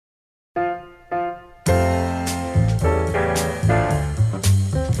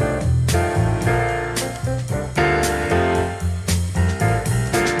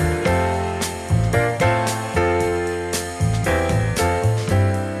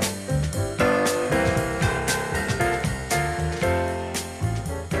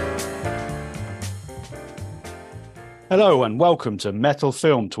Hello and welcome to Metal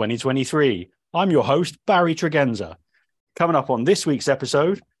Film 2023. I'm your host, Barry Tregenza. Coming up on this week's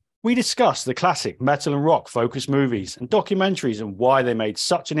episode, we discuss the classic metal and rock focused movies and documentaries and why they made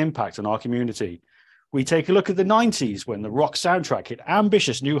such an impact on our community. We take a look at the 90s when the rock soundtrack hit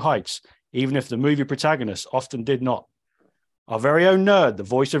ambitious new heights, even if the movie protagonists often did not. Our very own nerd, the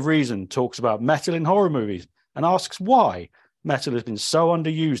voice of reason, talks about metal in horror movies and asks why metal has been so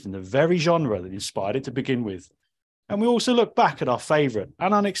underused in the very genre that inspired it to begin with. And we also look back at our favourite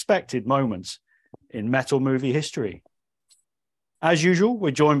and unexpected moments in metal movie history. As usual,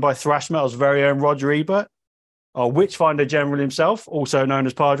 we're joined by thrash metal's very own Roger Ebert, our Witchfinder General himself, also known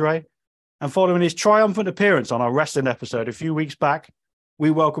as Padre. And following his triumphant appearance on our wrestling episode a few weeks back,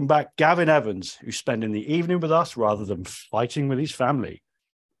 we welcome back Gavin Evans, who's spending the evening with us rather than fighting with his family.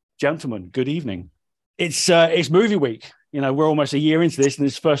 Gentlemen, good evening. It's movie week. You know, we're almost a year into this, and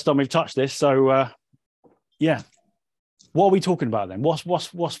it's the first time we've touched this. So, yeah. What are we talking about then?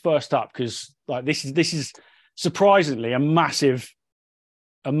 What's first up? Because like this is surprisingly a massive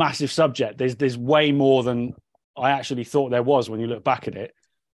subject. There's way more than I actually thought there was when you look back at it.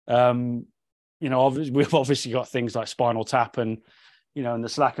 You know, we've obviously got things like Spinal Tap and and the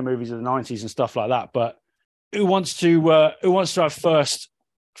Slacker movies of the 90s and stuff like that. But who wants to have first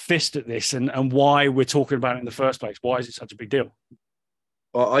fist at this and why we're talking about it in the first place? Why is it such a big deal?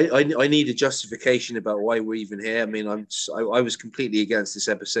 Well, I need a justification about why we're even here. I mean, I was completely against this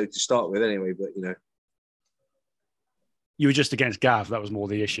episode to start with, anyway. But you were just against Gav. That was more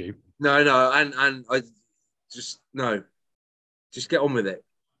the issue. No, and I just get on with it.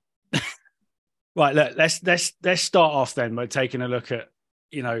 Right. Let's start off then by taking a look at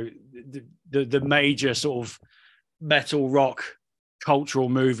the major sort of metal rock cultural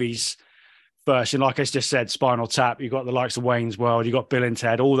movies. First, and like I just said, Spinal Tap, you've got the likes of Wayne's World, you've got Bill and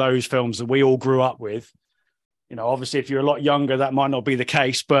Ted, all those films that we all grew up with. Obviously, if you're a lot younger, that might not be the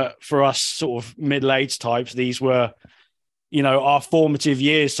case, but for us sort of middle-aged types, these were, our formative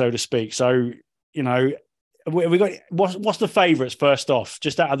years, so to speak. So, we got what's the favourites first off,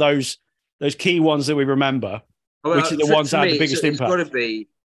 just out of those key ones that we remember, which are the ones that had the biggest impact? It's got to be,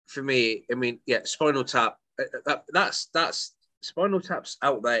 for me, I mean, yeah, Spinal Tap, that's Spinal Tap's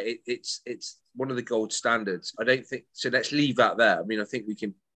out there. It's one of the gold standards. I don't think so. Let's leave that there. I mean, I think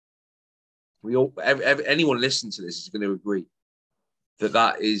anyone listening to this is going to agree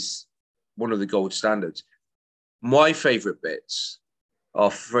that is one of the gold standards. My favourite bits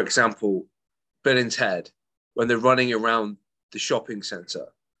are, for example, Bill and Ted when they're running around the shopping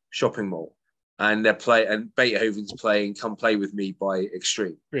mall, and and Beethoven's playing "Come Play with Me" by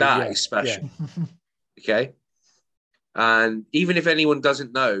Extreme. That is special. Yeah. Okay. And even if anyone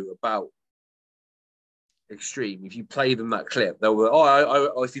doesn't know about Extreme, if you play them that clip, they'll be,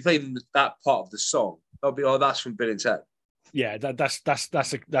 if you play them that part of the song, they'll be, that's from Bill and Ted. Yeah, that's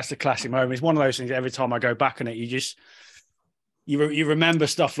a classic moment. It's one of those things. Every time I go back on it, you remember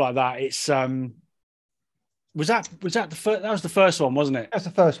stuff like that. It's was that the first? That was the first one, wasn't it? That's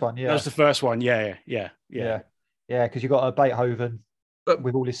the first one. Yeah, that was the first one. Yeah. Because you got a Beethoven, but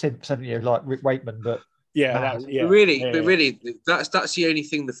with all his sympathy, like Rick Wakeman, but. Yeah, really, that's the only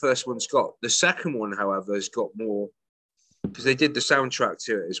thing the first one's got. The second one, however, has got more because they did the soundtrack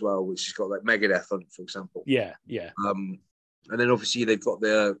to it as well, which has got like Megadeth on it, for example. Yeah. And then obviously they've got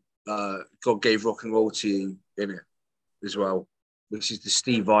the God Gave Rock and Roll to You in it as well, which is the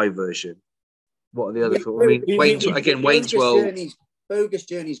Steve Vai version. What are the other? Wayne's World. Bogus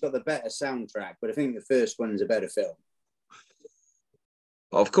Journey's got the better soundtrack, but I think the first one's a better film.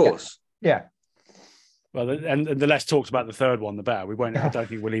 Of course. Yeah. Well, and the less talked about the third one, the better. We won't. I don't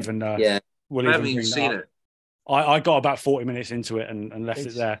think we'll even. I haven't even seen it. I got about 40 minutes into it and left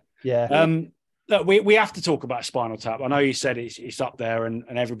it there. Yeah. Look, we have to talk about Spinal Tap. I know you said it's up there, and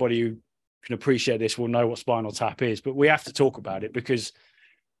everybody who can appreciate this will know what Spinal Tap is. But we have to talk about it because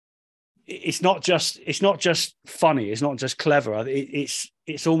it's not just funny. It's not just clever.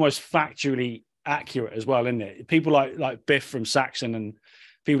 It's almost factually accurate as well, isn't it? People like Biff from Saxon and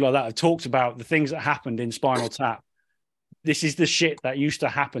people like that have talked about the things that happened in Spinal Tap. This is the shit that used to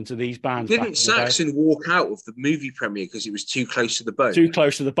happen to these bands. Didn't Saxon walk out of the movie premiere because it was too close to the bone? Too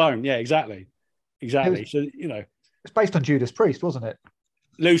close to the bone, yeah, exactly. So it's based on Judas Priest, wasn't it?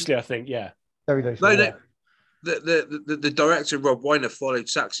 Loosely, I think, yeah. Very loosely. No, the director Rob Weiner followed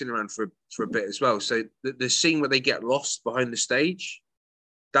Saxon around for a bit as well. So the scene where they get lost behind the stage,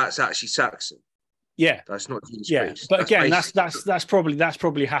 that's actually Saxon. Yeah, that's not Judas Priest. But again, that's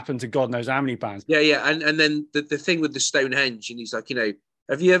probably happened to God knows how many bands. Yeah, and then the thing with the Stonehenge, and he's like,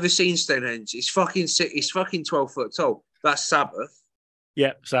 have you ever seen Stonehenge? It's fucking sick. It's fucking 12 foot tall. That's Sabbath.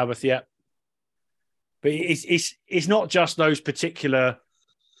 Yeah, Sabbath. Yeah. But it's not just those particular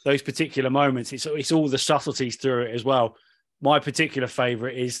moments. It's all the subtleties through it as well. My particular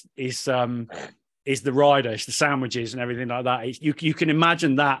favorite is the rider, it's the sandwiches and everything like that. You can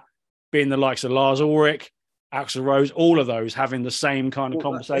imagine that being the likes of Lars Ulrich, Axl Rose, all of those having the same kind of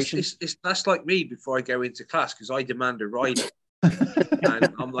conversation. That's like me before I go into class because I demand a rider.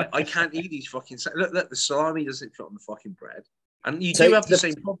 And I'm like, I can't eat these fucking... Look, the salami doesn't fit on the fucking bread. And you do have the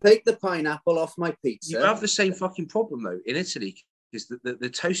same problem. Take the pineapple off my pizza. You have the same fucking problem, though, in Italy, because the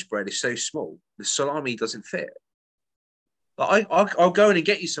toast bread is so small, the salami doesn't fit. I'll go in and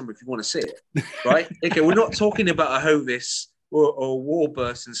get you some if you want to see it, right? Okay, we're not talking about a Hovis or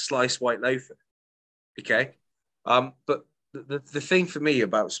Warburst and sliced white loafer, okay? But the thing for me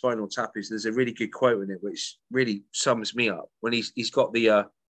about Spinal Tap is there's a really good quote in it which really sums me up when he's got the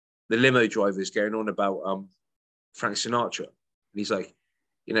limo drivers going on about Frank Sinatra. And he's like,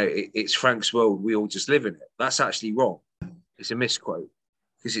 it's Frank's world. We all just live in it. That's actually wrong. It's a misquote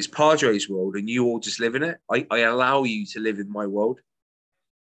because it's Padre's world and you all just live in it. I allow you to live in my world.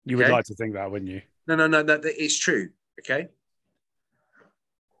 You would like to think that, wouldn't you? No. It's true. Okay.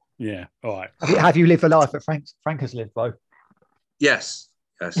 Yeah. All right. Have you lived a life that Frank has lived, though? Yes.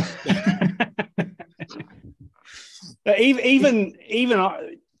 Even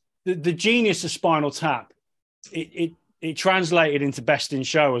the genius of Spinal Tap, it translated into Best in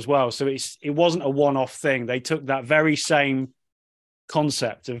Show as well. So it wasn't a one-off thing. They took that very same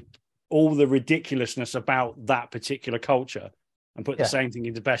concept of all the ridiculousness about that particular culture and put the same thing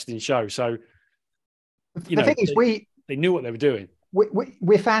into Best in Show. So the thing is, they knew what they were doing.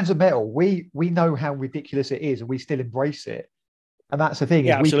 We're fans of metal. We know how ridiculous it is, and we still embrace it. And that's the thing.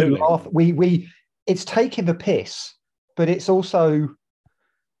 Yeah, we absolutely. can laugh. It's taking the piss, but it's also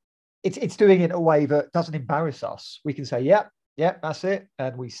it's doing it in a way that doesn't embarrass us. We can say, "Yep, that's it,"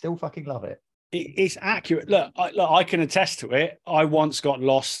 and we still fucking love it. It's accurate. Look, I can attest to it. I once got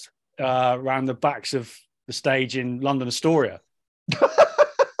lost around the backs of the stage in London Astoria.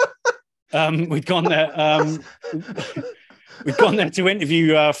 We'd gone there. We'd gone there to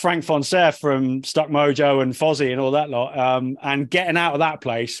interview Frank Fonser from Stuck Mojo and Fozzy and all that lot. And getting out of that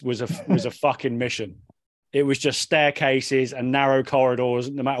place was a fucking mission. It was just staircases and narrow corridors.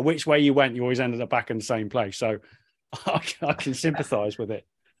 No matter which way you went, you always ended up back in the same place. So I can sympathise with it.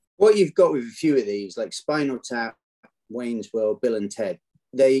 What you've got with a few of these, like Spinal Tap, Wayne's World, Bill and Ted,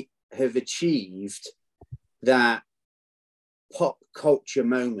 they have achieved that pop culture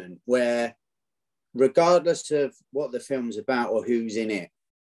moment where, regardless of what the film's about or who's in it,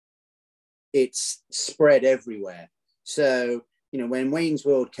 it's spread everywhere. So, when Wayne's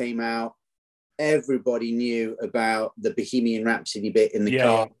World came out, everybody knew about the Bohemian Rhapsody bit in the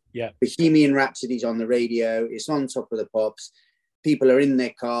car. Yeah. Bohemian Rhapsody's on the radio. It's on Top of the Pops. People are in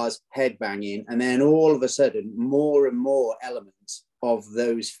their cars, headbanging. And then all of a sudden, more and more elements of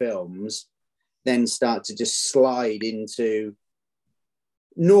those films then start to just slide into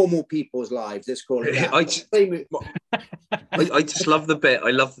normal people's lives. Let's call it that. I just love the bit. I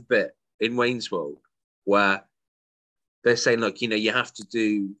love the bit in Wayne's World where they're saying, look, you have to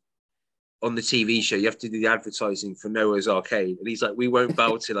do on the TV show, you have to do the advertising for Noah's Arcade. And he's like, we won't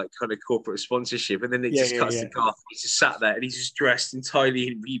bow to like kind of corporate sponsorship. And then it just cuts the car. He's just sat there and he's just dressed entirely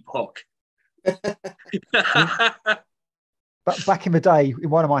in Reebok. But back in the day,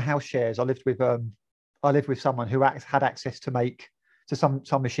 in one of my house shares, I lived with someone who had access to some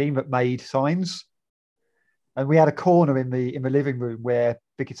machine that made signs. And we had a corner in the living room where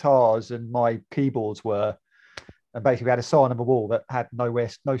the guitars and my keyboards were. And basically we had a sign on the wall that had no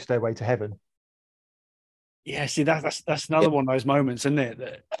stairway to heaven. Yeah, see, that's another one of those moments, isn't it?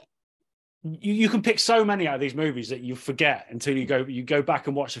 That you can pick so many out of these movies that you forget until you go back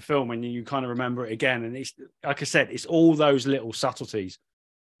and watch the film and you kind of remember it again. And it's, like I said, it's all those little subtleties.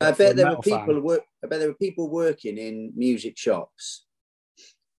 I bet there were people working in music shops.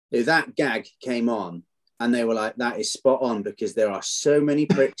 If that gag came on and they were like, that is spot on because there are so many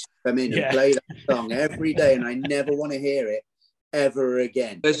pricks who come in and play that song every day and I never want to hear it ever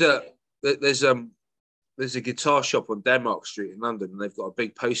again. There's a guitar shop on Denmark Street in London and they've got a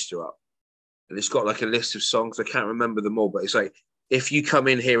big poster up and it's got like a list of songs. I can't remember them all, but it's like, if you come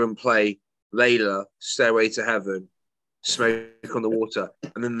in here and play Layla, Stairway to Heaven, Smoke on the Water,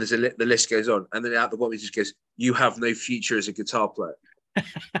 and then the list goes on, and then out the bottom it just goes, you have no future as a guitar player.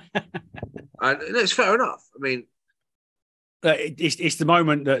 And it's fair enough. I mean, it's the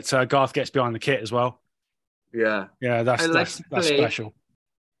moment that Garth gets behind the kit as well. Yeah, that's special.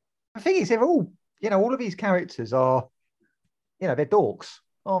 The thing is, they're all, all of these characters are, they're dorks,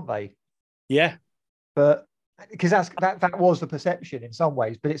 aren't they? Yeah, but because that was the perception in some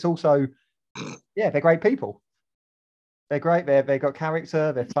ways, but it's also Yeah, they're great people. They're great. They got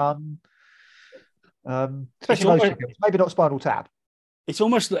character. They're fun. Especially those two films. Maybe not Spinal Tap. It's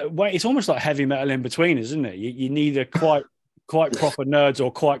almost like heavy metal in between, isn't it? You need a quite proper nerds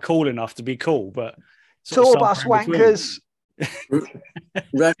or quite cool enough to be cool, but tour bus wankers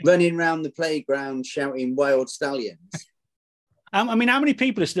running around the playground shouting "Wild Stallions." I mean, how many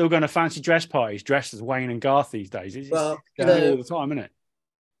people are still going to fancy dress parties dressed as Wayne and Garth these days? It's all the time, isn't it?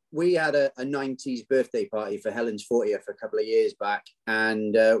 We had a 90s birthday party for Helen's 40th a couple of years back,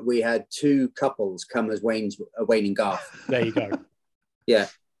 and we had two couples come as Wayne and Garth. There you go. Yeah.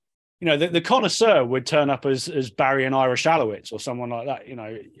 You know, the connoisseur would turn up as Barry and Ira Shalowitz or someone like that, you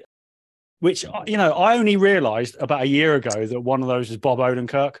know, which, you know, I only realised about a year ago that one of those is Bob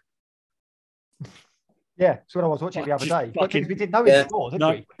Odenkirk. Yeah, so when I was watching it the other day, but we didn't know it before, did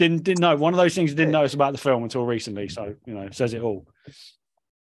we? Didn't know. One of those things we didn't notice about the film until recently. So, you know, it says it all.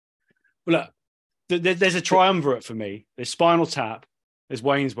 But look, there's a triumvirate for me. There's Spinal Tap. There's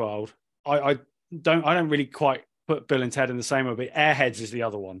Wayne's World. I don't really quite put Bill and Ted in the same way, but Airheads is the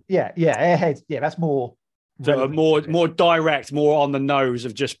other one. Yeah, Airheads. Yeah, that's more. So more direct, more on the nose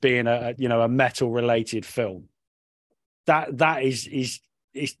of just being a metal related film. That's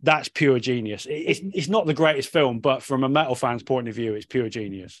pure genius. It's not the greatest film, but from a metal fan's point of view, it's pure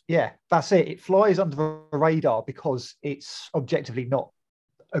genius. Yeah, that's it. It flies under the radar because it's objectively not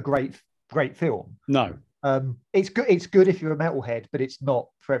a great film. No. It's good. It's good if you're a metalhead, but it's not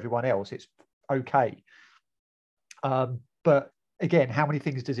for everyone else. It's okay. But again, how many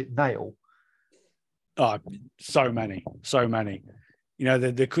things does it nail? Oh, so many. You know,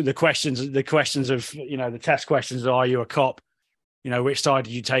 the questions of, you know, the test questions of, are you a cop? You know, which side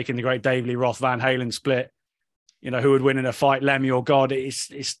did you take in the great David Lee Roth Van Halen split? You know, who would win in a fight, Lemmy or God? It's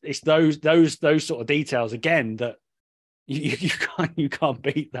those sort of details again that you can't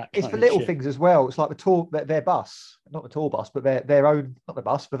beat that. It's for little things as well. It's like their bus, not the tour bus, but their own, not the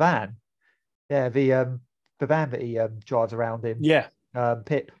bus, the van. Yeah, the van that he drives around in. Yeah,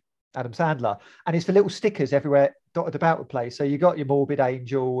 Pip, Adam Sandler, and it's for little stickers everywhere dotted about the place. So you got your Morbid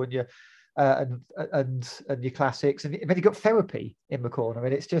Angel and your and your classics, and then you got Therapy in the corner,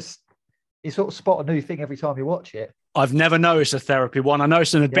 and it's just you sort of spot a new thing every time you watch it. I've never noticed a Therapy one. I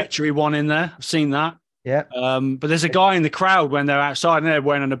noticed an Obituary one in there. I've seen that. Yeah. But there's a guy in the crowd when they're outside and they're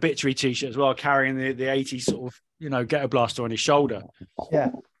wearing an Obituary t-shirt as well, carrying the 80s sort of, you know, Ghetto Blaster on his shoulder.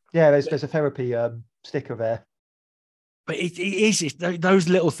 Yeah. There's a Therapy sticker there. But it's those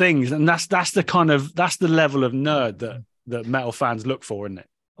little things, and that's the level of nerd that metal fans look for, isn't it?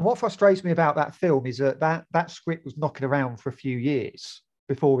 And what frustrates me about that film is that script was knocking around for a few years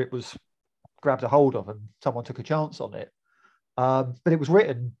before it was grabbed a hold of and someone took a chance on it. But it was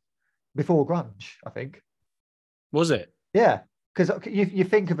written before grunge, I think. Was it? Yeah, because you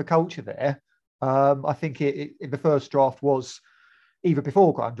think of a culture there. I think it the first draft was either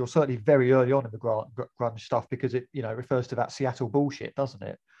before grunge or certainly very early on in the grunge stuff, because it, you know, refers to that Seattle bullshit, doesn't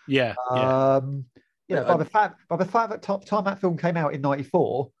it? Yeah. You know, by the fact that time that film came out in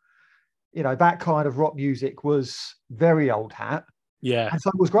 '94, you know, that kind of rock music was very old hat. Yeah. And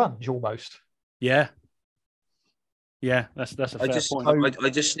so was grunge almost. Yeah. Yeah, that's a fair point. I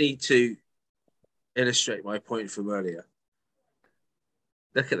just need to illustrate my point from earlier.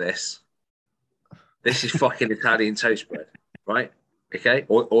 Look at this. This is fucking Italian toast bread, right? Okay,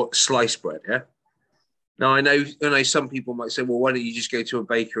 or sliced bread, yeah. Now I know some people might say, well, why don't you just go to a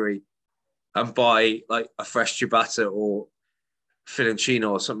bakery and buy like a fresh ciabatta or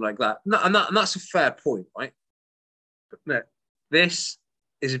filancino or something like that? No, and that's a fair point, right? But no, this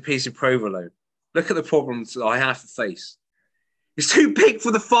is a piece of provolone. Look at the problems that I have to face. It's too big for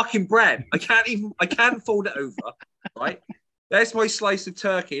the fucking bread. I can't fold it over, right? There's my slice of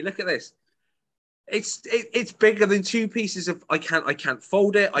turkey. Look at this. It's bigger than two pieces of. I can't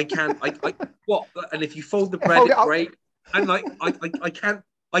fold it. I what? And if you fold the bread, it's great. And like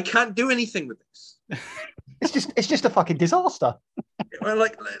I can't do anything with this. It's just a fucking disaster.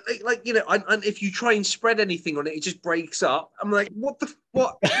 Like you know, and if you try and spread anything on it, it just breaks up. I'm like, what?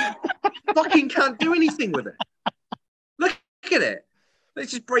 Fucking can't do anything with it. Look at it. It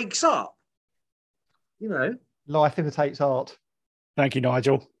just breaks up. You know, life imitates art. Thank you,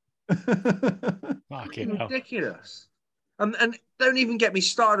 Nigel. Fucking ridiculous. And don't even get me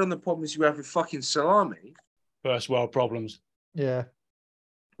started on the problems you have with fucking salami. First world problems. Yeah.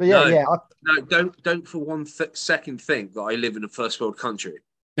 But yeah, no, don't for one second think that I live in a first world country.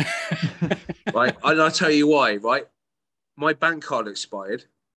 Right? And I'll tell you why, right? My bank card expired.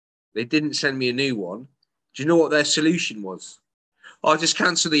 They didn't send me a new one. Do you know what their solution was? I'll just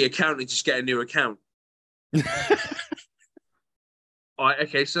cancel the account and just get a new account. All right,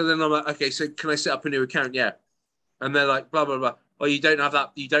 okay. So then I'm like, okay, so can I set up a new account? Yeah. And they're like, blah, blah, blah. Oh, you don't have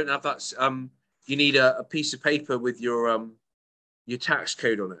that. You don't have that. You need a piece of paper with your tax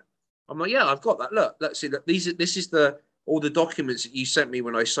code on it. I'm like, yeah, I've got that. Look, let's see. Look, this is all the documents that you sent me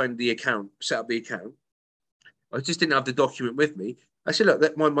when I signed the account, set up the account. I just didn't have the document with me. I said,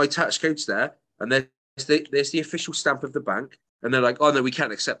 look, my tax code's there, and there's the official stamp of the bank. And they're like, oh no, we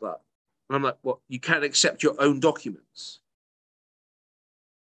can't accept that. And I'm like, what? You can't accept your own documents?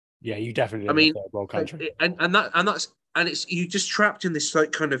 Yeah, you definitely. I mean, third world country, and it's you just trapped in this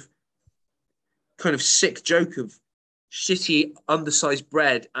like kind of sick joke of shitty, undersized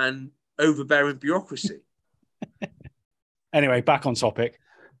bread and overbearing bureaucracy. Anyway, back on topic.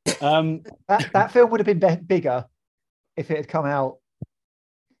 That film would have been bigger if it had come out,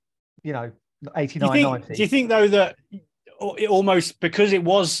 89, 90. Do you think though that it almost, because it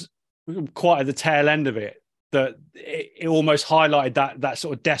was quite at the tail end of it, that it almost highlighted that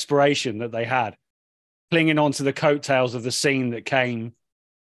sort of desperation that they had, clinging on to the coattails of the scene that came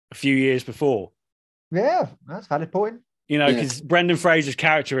a few years before? Yeah, that's a valid point. Because Brendan Fraser's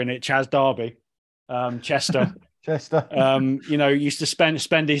character in it, Chaz Darby, Chester, used to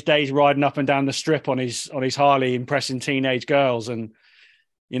spend his days riding up and down the strip on his Harley, impressing teenage girls, and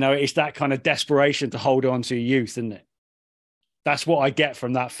it's that kind of desperation to hold on to youth, isn't it? That's what I get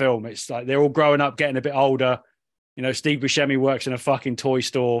from that film. It's like they're all growing up, getting a bit older. Steve Buscemi works in a fucking toy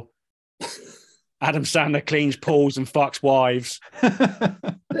store. Adam Sandler cleans pools and fucks wives.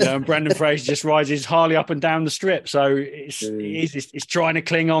 And Brendan Fraser just rides his Harley up and down the strip. So it's trying to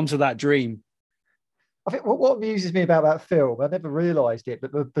cling on to that dream. I think what amuses me about that film, I never realised it,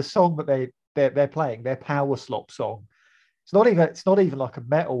 but the song that they're playing, their Power Slop song, it's not even like a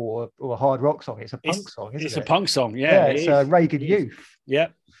metal or a hard rock song. It's a punk song, isn't it? It's a punk song, yeah. It's Reagan Youth.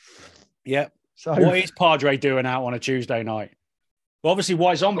 Yep. So what is Padre doing out on a Tuesday night? Well, obviously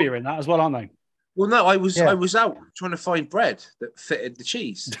White Zombie are in that as well, aren't they? Well, no, I was out trying to find bread that fitted the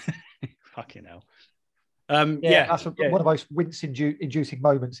cheese. Fucking hell. That's one of the most wince-inducing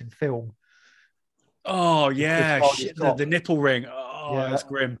moments in film. Oh yeah, the nipple ring. Oh, yeah. That's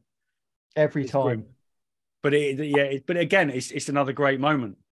grim. Every time. Grim. But but again, it's another great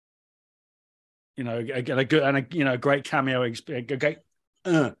moment. A great cameo,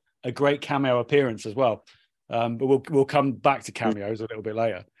 a great cameo appearance as well. But we'll come back to cameos a little bit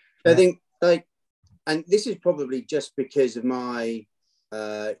later. I think and this is probably just because of my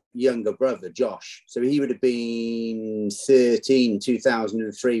younger brother Josh. So he would have been 13,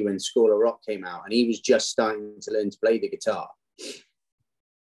 2003 when School of Rock came out, and he was just starting to learn to play the guitar.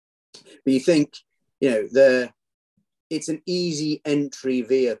 But you think, it's an easy entry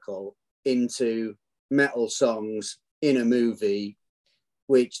vehicle into metal songs in a movie,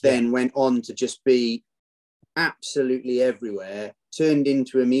 which then went on to just be absolutely everywhere, turned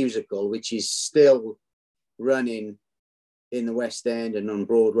into a musical, which is still running in the West End and on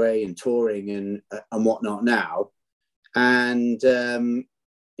Broadway and touring and whatnot now. And,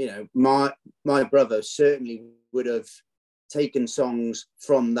 my brother certainly would have taken songs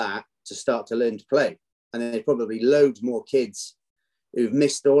from that to start to learn to play. And there's probably loads more kids who've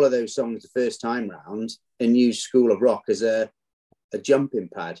missed all of those songs the first time round and used School of Rock as a jumping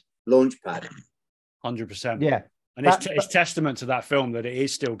pad, launch pad. 100%. Yeah. And it's testament to that film that it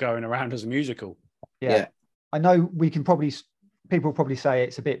is still going around as a musical. Yeah. I know people probably say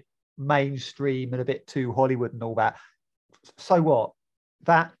it's a bit mainstream and a bit too Hollywood and all that. So what?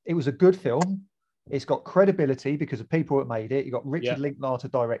 That it was a good film. It's got credibility because of people that made it. You got Richard Linklater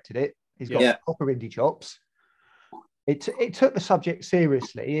directed it. He's got proper indie chops. It took the subject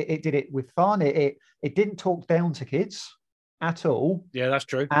seriously. It did it with fun. It didn't talk down to kids at all. Yeah, that's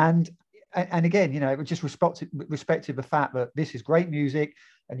true. And again, it was just respected the fact that this is great music,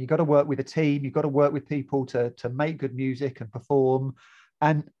 and you've got to work with a team. You've got to work with people to make good music and perform.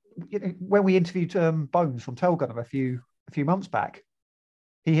 And when we interviewed Bones from Tailgunner a few months back,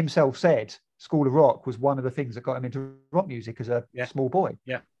 he himself said School of Rock was one of the things that got him into rock music as a small boy.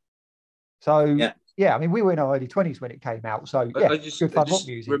 Yeah. So I mean, we were in our early 20s when it came out. So good fun rock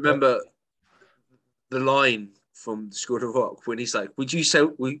music. Remember the line from School of Rock when he's like, "Would you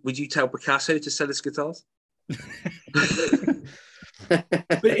tell Picasso to sell his guitars?" But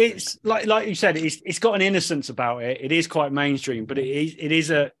it's like you said, it's got an innocence about it. It is quite mainstream, but it's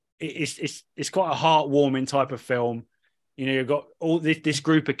quite a heartwarming type of film. You've got all this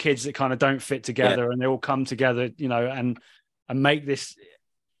group of kids that kind of don't fit together, and they all come together, and make this.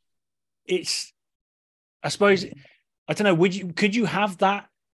 I suppose, I don't know. Could you have that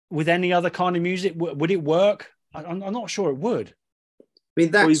with any other kind of music? Would it work? I'm not sure it would. I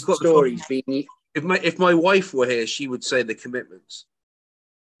mean, that story's been. If my wife were here, she would say The Commitments.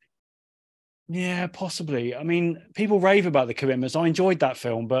 Yeah, possibly. I mean, people rave about The Commitments. I enjoyed that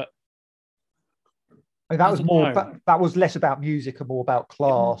film, but I mean, that I was don't more. know. That was less about music and more about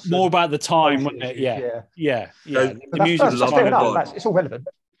class. more and about the time, social wasn't it? issues, Yeah, yeah. yeah. But The music that's, was that's love fair kind of enough. of God. It's all relevant.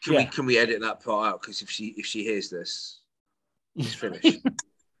 Can we edit that part out? Because if she hears this, it's finished.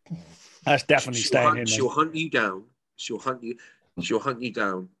 That's definitely staying in. She'll hunt you down. She'll hunt you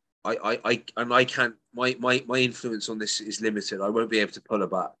down. I can't. My influence on this is limited. I won't be able to pull her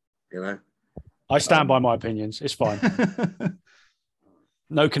back. You know. I stand by my opinions. It's fine.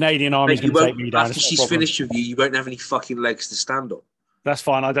 No Canadian army's You going to won't, take me down. after It's not a she's problem. finished with you, you won't have any fucking legs to stand on. That's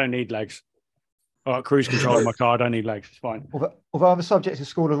fine. I don't need legs. All right, cruise control in my car. I don't need legs. It's fine. Although on the subject of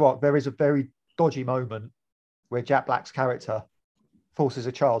School of Rock, there is a very dodgy moment where Jack Black's character forces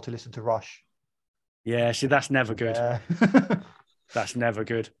a child to listen to Rush. Yeah, see, that's never good. Yeah. That's never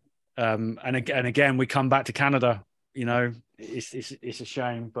good. And again, we come back to Canada. You know, it's a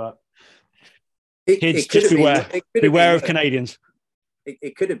shame, but kids, just beware of Canadians.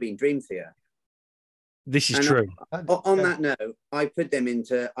 It could have been Dream Theater. This is And true. On that note, I put them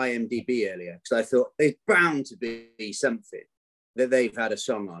into IMDb earlier because I thought there's bound to be something that they've had a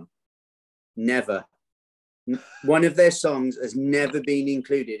song on. Never. One of their songs has never been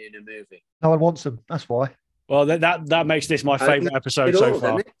included in a movie. No one wants them. That's why. Well, that makes this my favourite episode so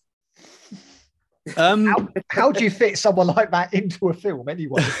far. How do you fit someone like that into a film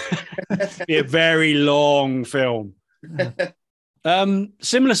anyway? Be a very long film.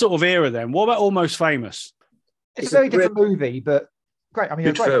 Similar sort of era then. What about Almost Famous? It's a very different movie, but great. I mean,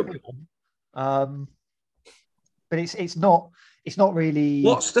 a great film. But it's not really.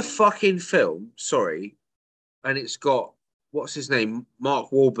 What's the fucking film? Sorry, and it's got what's his name, Mark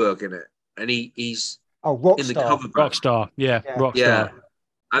Wahlberg in it, and he's Rockstar. in the cover band. Rockstar, yeah. Rockstar. Yeah.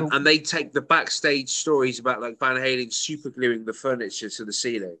 And they take the backstage stories about like Van Halen super gluing the furniture to the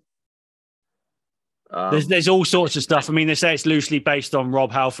ceiling. There's all sorts of stuff. I mean, they say it's loosely based on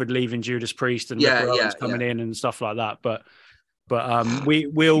Rob Halford leaving Judas Priest and Rick Owens coming in and stuff like that. But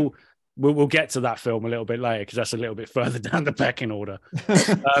we'll get to that film a little bit later because that's a little bit further down the pecking order.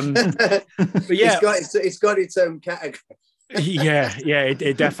 But yeah, it's got its own category. yeah,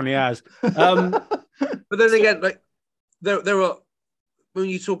 it definitely has. But then again, like there are when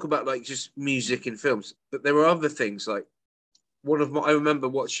you talk about like just music in films, but there are other things like I remember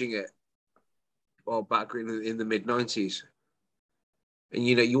watching it. Well, back in the mid-90s, and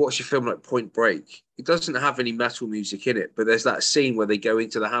you watch a film like Point Break. It doesn't have any metal music in it, but there's that scene where they go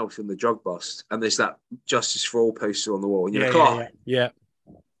into the house in the drug bust, and there's that Justice for All poster on the wall, and you're yeah.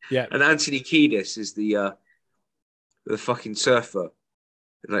 And Anthony Kiedis is the fucking surfer,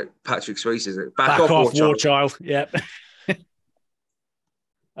 and like Patrick Swayze is it. Back off, War Child. Yep.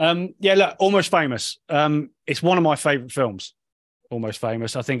 Yeah, look, Almost Famous. It's one of my favorite films. Almost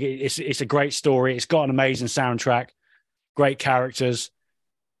Famous. I think it's a great story. It's got an amazing soundtrack, great characters,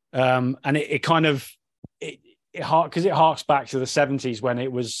 and it harks back to the 70s when it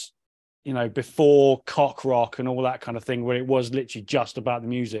was, before cock rock and all that kind of thing, where it was literally just about the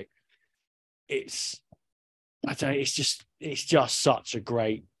music. It's just such a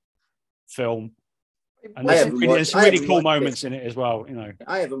great film, and there's some really cool moments in it as well.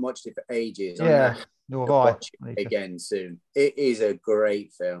 I haven't watched it for ages. Yeah. Nor have I. Watch it again soon. It is a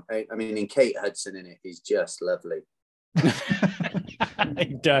great film. I mean, and Kate Hudson in it is just lovely.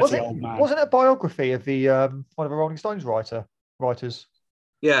 Dirty old man. Wasn't it a biography of the one of the Rolling Stones writers?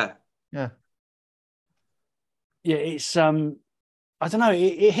 Yeah. It's I don't know.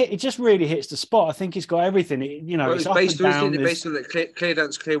 It just really hits the spot. I think it's got everything. It's based on the Clear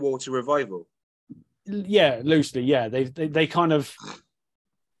Dance Clearwater revival. Yeah, loosely. Yeah, they kind of.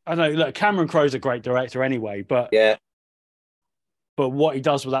 I don't know. Look, Cameron Crowe's a great director anyway, but what he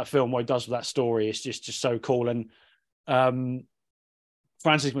does with that film, what he does with that story, is just so cool. And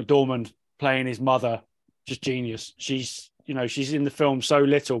Frances McDormand playing his mother, just genius. She's in the film so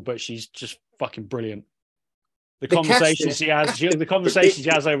little, but she's just fucking brilliant. The conversations she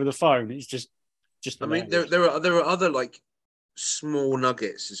has over the phone, it's just. I mean, there are other like small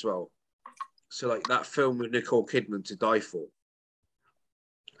nuggets as well. So like that film with Nicole Kidman, To Die For.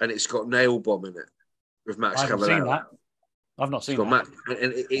 And it's got Nail Bomb in it with Max Cavalera. I've not seen that.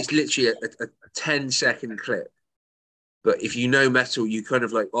 And it's literally a 10-second clip. But if you know metal, you kind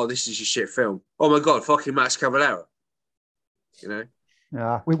of like, oh, this is your shit film. Oh my god, fucking Max Cavalera.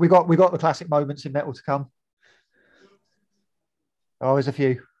 Yeah, we got the classic moments in metal to come. Oh, there's a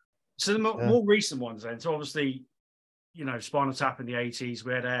few. So the more recent ones then. So obviously, Spinal Tap in the 80s,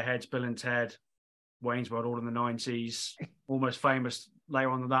 we had Airheads, Bill and Ted, Wayne's World all in the 90s, Almost Famous later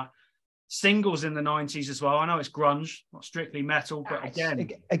on than that. singles in the 90s as well. I know it's grunge, not strictly metal, but again,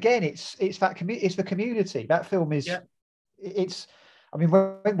 it's it's the community. That film is, Yeah. it's. I mean,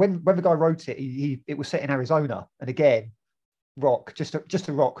 when the guy wrote it, it was set in Arizona, and again, rock, just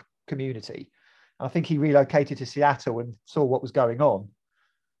a rock community. And I think he relocated to Seattle and saw what was going on,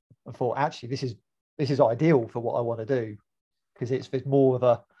 and thought, actually, this is ideal for what I want to do, because there's more of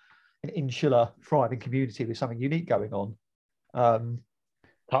an insular, thriving community with something unique going on.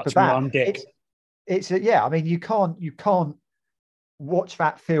 Touch me on dick. I mean, you can't watch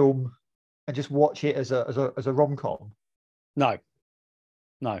that film and just watch it as a rom-com. No.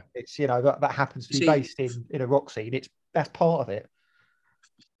 It's that happens to be based in a rock scene. That's part of it.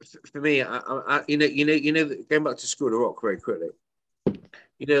 For me, I going back to School of Rock very quickly.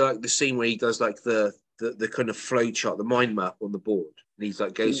 Like the scene where he does like the kind of flow chart, the mind map on the board, and he's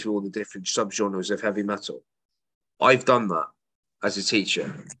like goes through all the different subgenres of heavy metal. I've done that as a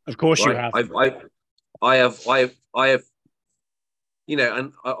teacher. Of course, right? You have. I have.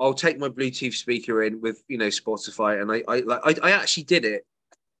 And I'll take my Bluetooth speaker in with Spotify, and I actually did it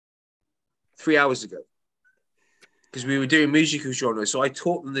 3 hours ago because we were doing musical genres. So I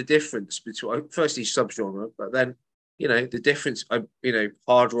taught them the difference between firstly subgenre, but then the difference.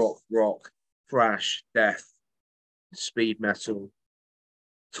 Hard rock, thrash, death, speed metal.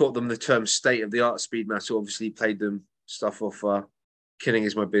 Taught them the term state of the art speed metal. Obviously, played them stuff off Killing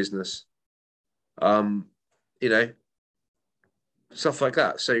Is My Business. Stuff like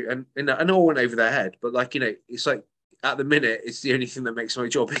that. So and it all went over their head, but it's like at the minute it's the only thing that makes my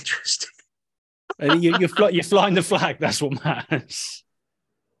job interesting. And you're flying the flag. That's what matters.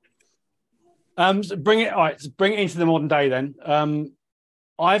 So bring it into the modern day then.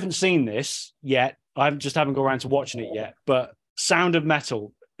 I haven't seen this yet. I haven't got around to watching it yet. But Sound of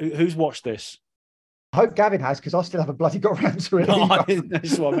Metal. Who's watched this? I hope Gavin has, because I still haven't bloody got around to it.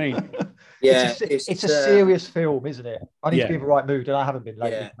 That's what I mean. Yeah, it's a serious film, isn't it? I need to be in the right mood, and I haven't been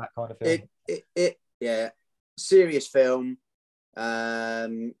lately in that kind of film. Serious film.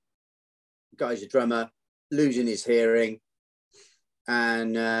 Guy's a drummer, losing his hearing,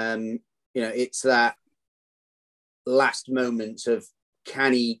 and it's that last moments of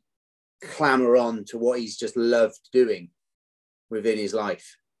can he clamor on to what he's just loved doing within his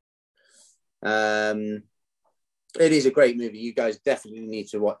life. It is a great movie. You guys definitely need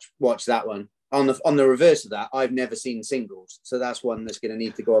to watch that one. On the reverse of that, I've never seen Singles, so that's one that's going to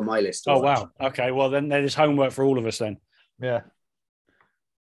need to go on my list. Oh wow! Okay, well then there's homework for all of us then. Yeah.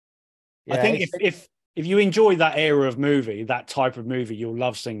 I think if you enjoy that era of movie, that type of movie, you'll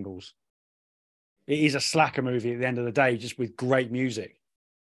love Singles. It is a slacker movie at the end of the day, just with great music.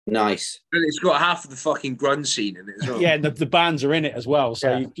 Nice. And it's got half of the fucking grunge scene in it as well. Yeah, and the bands are in it as well.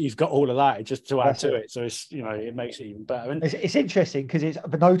 So you've got all of that just to add to it. So it's it makes it even better. And it's interesting because it's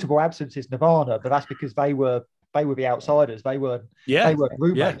the notable absence is Nirvana, but that's because they were the outsiders. They were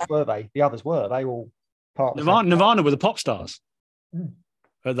roommates, were they? The others were. They all part of Nirvana were the pop stars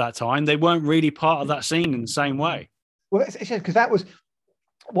at that time. They weren't really part of that scene in the same way. Well, it's because that was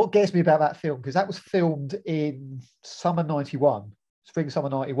what gets me about that film, because that was filmed in summer 91. Spring summer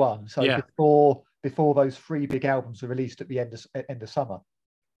 91, so before those 3 big albums were released at the end of summer.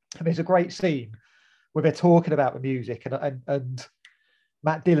 And there's a great scene where they're talking about the music, and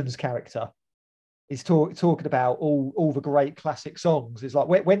Matt Dillon's character is talking about all the great classic songs. It's like,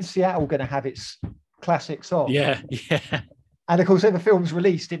 when's Seattle going to have its classic song? Yeah. And of course, then the film's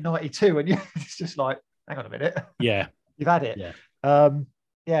released in 92, and it's just like, hang on a minute. Yeah, you've had it.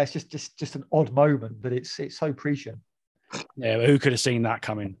 It's just an odd moment, but it's so prescient. Yeah, but who could have seen that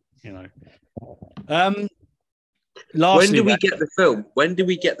coming? Lastly, when do we get the film? When do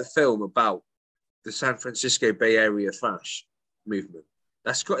we get the film about the San Francisco Bay Area thrash movement?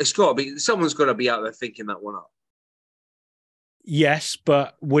 It's got to be, someone's got to be out there thinking that one up. Yes,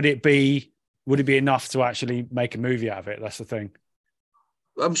 but would it be enough to actually make a movie out of it? That's the thing.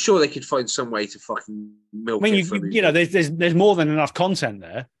 I'm sure they could find some way to fucking milk it. There's more than enough content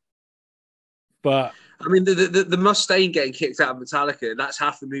there. But I mean, the Mustaine getting kicked out of Metallica, that's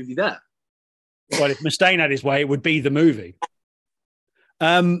half the movie there. Well, if Mustaine had his way, it would be the movie.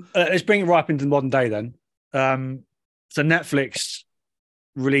 Let's bring it right up into the modern day then. So Netflix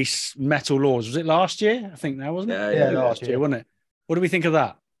released Metal Laws. Was it last year? I think that wasn't it? Yeah, last year, wasn't it? What do we think of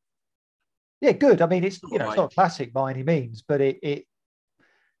that? Yeah, good. I mean, it's it's not a classic by any means, but it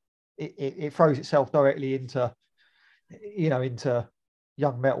throws itself directly into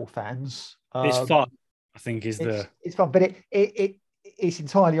young metal fans. It's fun, I think, it's fun, but it's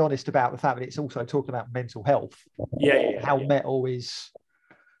entirely honest about the fact that it's also talking about mental health. How metal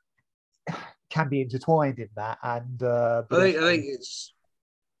can be intertwined in that, and I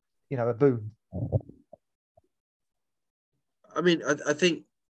think a boon. I mean, I think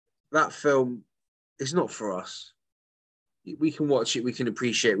that film is not for us. We can watch it, we can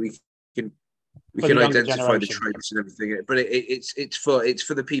appreciate, we can identify the tropes and everything. But it's for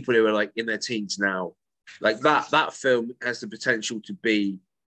the people who are like in their teens now. Like that film has the potential to be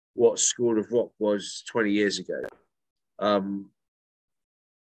what School of Rock was 20 years ago,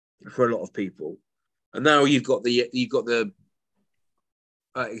 for a lot of people. And now you've got the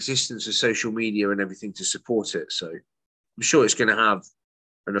existence of social media and everything to support it. So I'm sure it's going to have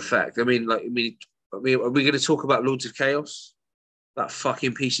an effect. I mean, are we going to talk about Lords of Chaos? That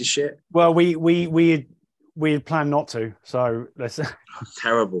fucking piece of shit. Well, we had planned not to. So let's.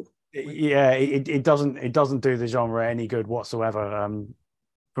 Terrible. Yeah, it doesn't do the genre any good whatsoever.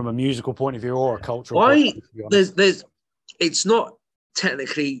 From a musical point of view or a cultural. Why? There's. It's not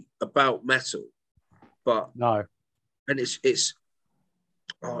technically about metal, but no. And it's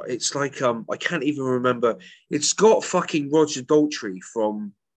like I can't even remember. It's got fucking Roger Daltrey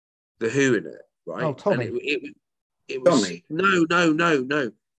from The Who in it, right? Oh, Tommy. And it was Tommy.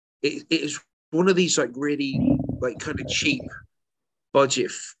 No. It is one of these like really like kind of cheap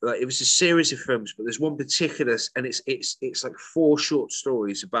budget. Like it was a series of films, but there's one particular, and it's like 4 short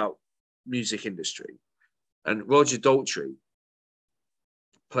stories about music industry, and Roger Daltrey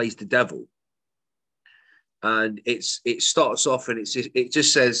plays the devil. And it starts off and it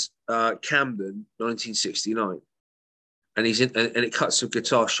just says Camden 1969, and he's in and it cuts to a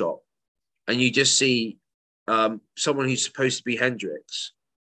guitar shot, and you just see someone who's supposed to be Hendrix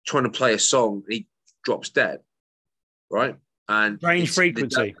trying to play a song, and he drops dead, right? And Strange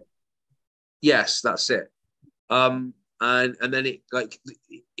Frequency. Yes, that's it. And then it like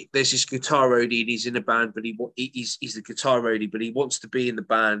there's this guitar roadie, and he's in a band, but he's the guitar roadie, but he wants to be in the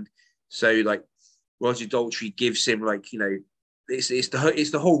band, so like. Roger Daltrey gives him it's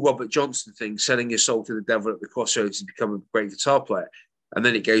the whole Robert Johnson thing, selling your soul to the devil at the crossroads to become a great guitar player. And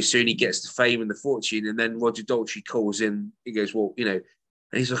then it goes through and he gets the fame and the fortune. And then Roger Daltrey calls in, he goes, well, and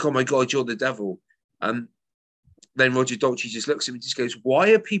he's like, oh my God, you're the devil. And then Roger Daltrey just looks at him and just goes, why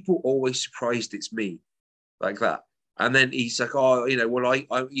are people always surprised it's me? Like that. And then he's like, oh, well,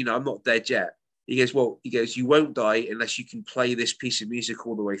 I'm not dead yet. He goes, you won't die unless you can play this piece of music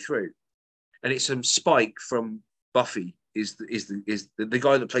all the way through. And it's Spike from Buffy is the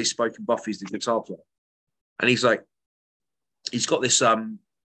guy that plays Spike in Buffy is the guitar player, and he's got this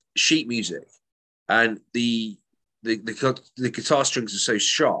sheet music, and the guitar strings are so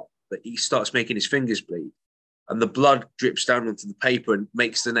sharp that he starts making his fingers bleed, and the blood drips down onto the paper and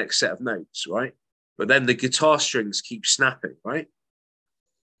makes the next set of notes, right? But then the guitar strings keep snapping, right?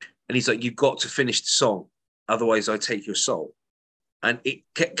 And he's like, you've got to finish the song, otherwise I take your soul. And it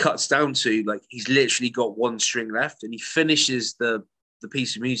cuts down to like he's literally got one string left, and he finishes the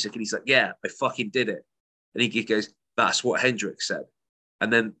piece of music, and he's like, "Yeah, I fucking did it." And he goes, "That's what Hendrix said."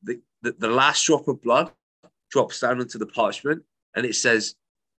 And then the last drop of blood drops down onto the parchment, and it says,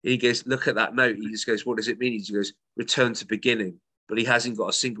 he goes, "Look at that note." He just goes, "What does it mean?" He just goes, "Return to beginning." But he hasn't got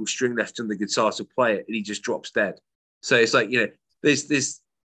a single string left on the guitar to play it, and he just drops dead. So it's like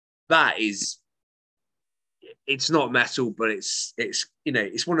that is. It's not metal, but it's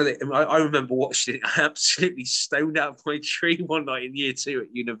one of the. I remember watching it absolutely stoned out of my tree one night in year 2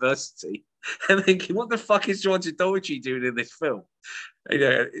 at university, and thinking, "What the fuck is Roger Daltrey doing in this film?"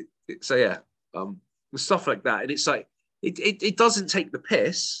 So yeah, stuff like that, and it's like it doesn't take the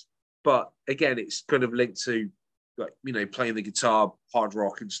piss, but again, it's kind of linked to like playing the guitar, hard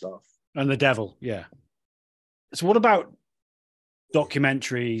rock, and stuff. And the devil, yeah. So what about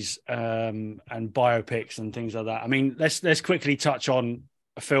documentaries and biopics and things like that? I mean, let's quickly touch on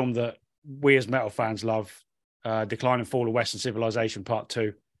a film that we as metal fans love, Decline and Fall of Western Civilization Part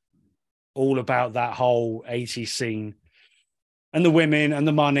 2. All about that whole 80s scene and the women and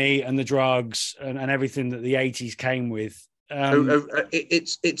the money and the drugs and everything that the 80s came with.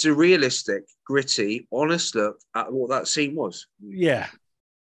 It's a realistic, gritty, honest look at what that scene was. Yeah.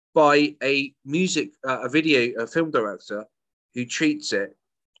 By a film director who treats it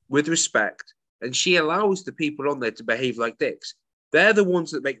with respect, and she allows the people on there to behave like dicks. They're the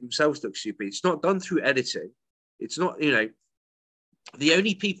ones that make themselves look stupid. It's not done through editing. It's not, the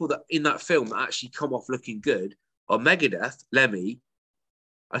only people that in that film that actually come off looking good are Megadeth, Lemmy.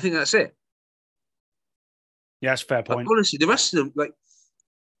 I think that's it. Yeah, that's a fair point. Honestly, the rest of them, like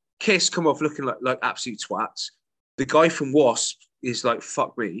Kiss, come off looking like absolute twats. The guy from Wasp is like,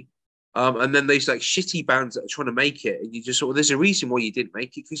 fuck me. And then there's like shitty bands that are trying to make it, and you just sort of, there's a reason why you didn't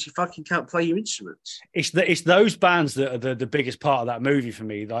make it, because you fucking can't play your instruments. It's those bands that are the biggest part of that movie for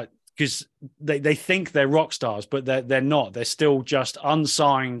me, like because they think they're rock stars, but they're not. They're still just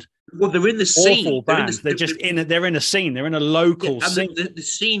unsigned Well, they're in the scene. Awful bands. They're just in. They're in a scene. They're in a local and scene. the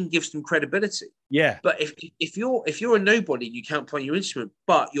scene gives them credibility. Yeah. But if you're a nobody and you can't play your instrument,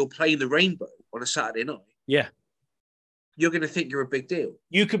 but you're playing the rainbow on a Saturday night, Yeah. you're going to think you're a big deal.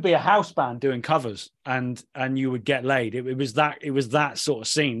 You could be a house band doing covers, and you would get laid. It was that sort of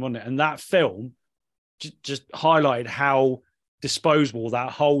scene, wasn't it? And that film just highlighted how disposable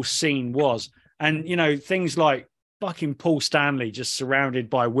that whole scene was. And things like fucking Paul Stanley just surrounded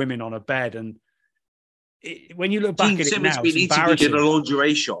by women on a bed, and when you look back at it now, it's embarrassing. In a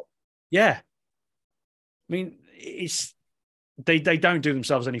lingerie shop. Yeah, I mean, they don't do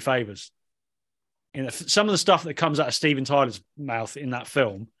themselves any favors. Some of the stuff that comes out of Steven Tyler's mouth in that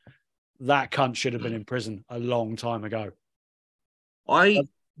film, that cunt should have been in prison a long time ago. That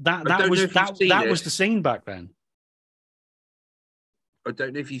was the scene back then. I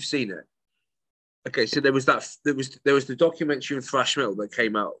don't know if you've seen it. Okay, so there was the documentary on Thrash Metal that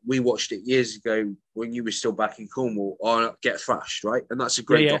came out. We watched it years ago when you were still back in Cornwall on Get Thrashed, right? And that's a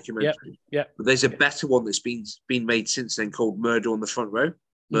great documentary. Yeah. But there's a better one that's been made since then called Murder on the Front Row.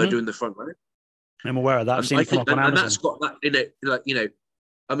 Murder in the Front Row. I'm aware of that. I've seen it come up on Amazon. And that's got that in it. Like,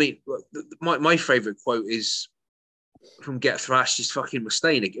 I mean, my favorite quote is from Get Thrashed is fucking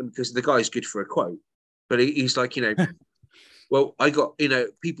Mustaine, because the guy's good for a quote, but he's like, well, I got,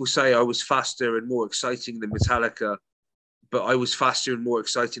 people say I was faster and more exciting than Metallica, but I was faster and more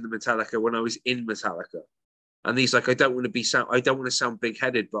exciting than Metallica when I was in Metallica. And he's like, I don't want to sound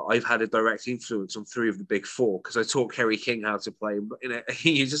big-headed, but I've had a direct influence on 3 of the big 4 because I taught Kerry King how to play.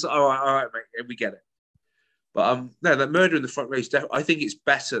 You just, all right, mate, we get it. But no, that Murder in the Front Row is I think it's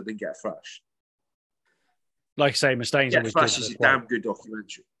better than Get Thrashed. Like I say, Mustaine's always Get Thrashed is a damn good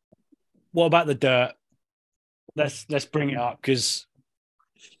documentary. What about The Dirt? Let's bring it up because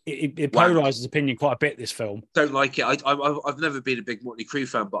it polarizes opinion quite a bit. This film, don't like it. I've never been a big Motley Crue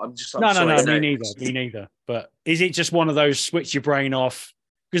fan, but I'm just no, me neither. But is it just one of those switch your brain off?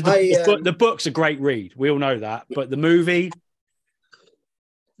 Because the book's a great read, we all know that, but the movie,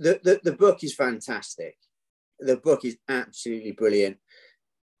 the book is fantastic. The book is absolutely brilliant.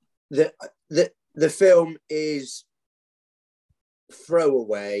 The film is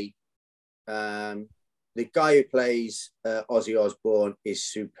throwaway. The guy who plays Ozzy Osbourne is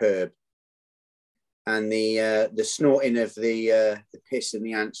superb, and the snorting of the piss and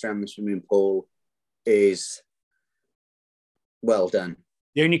the ants around the swimming pool is well done.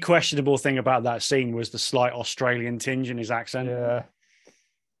 The only questionable thing about that scene was the slight Australian tinge in his accent.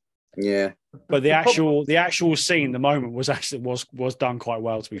 Yeah. But the actual scene, the moment was done quite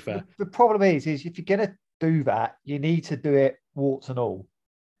well. To be fair, the problem is if you're gonna do that, you need to do it warts and all.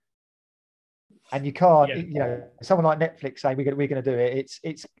 And you can't, someone like Netflix saying we're going to do it.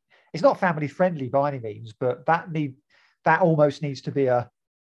 It's not family friendly by any means, but that almost needs to be a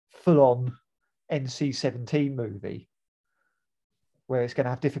full-on NC-17 movie where it's going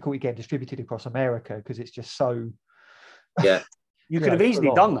to have difficulty getting distributed across America because it's just so. Yeah, you could have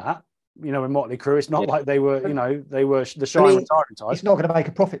easily done that. In Motley Crue, it's not like they were the shy and retiring type. It's not going to make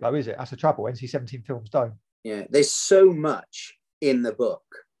a profit though, is it? That's the trouble. NC-17 films don't. Yeah, there's so much in the book.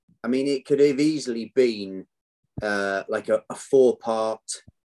 I mean, it could have easily been like a 4-part,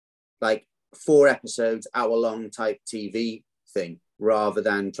 like 4 episodes, hour-long type TV thing, rather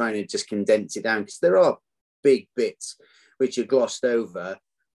than trying to just condense it down. Because there are big bits which are glossed over,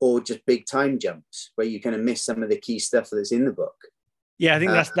 or just big time jumps where you kind of miss some of the key stuff that's in the book. Yeah, I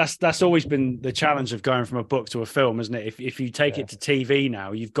think that's always been the challenge of going from a book to a film, isn't it? If you take it to TV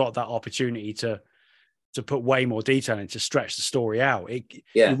now, you've got that opportunity to put way more detail in, to stretch the story out.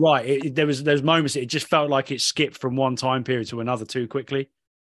 You're right. There's moments it just felt like it skipped from one time period to another too quickly.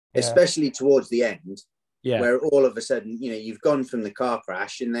 Especially towards the end, where all of a sudden, you've gone from the car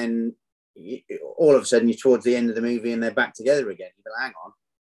crash and then all of a sudden you're towards the end of the movie and they're back together again. You go, hang on.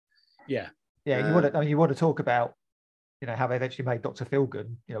 Yeah. You want to talk about, how they eventually made Dr.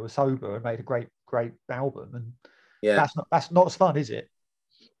 Feelgood, was sober and made a great album. And that's not as fun, is it?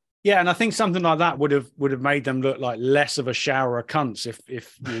 Yeah, and I think something like that would have made them look like less of a shower of cunts if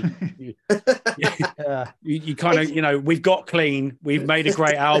you kind of we've got clean, we've made a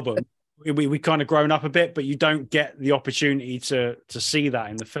great album, we kind of grown up a bit, but you don't get the opportunity to see that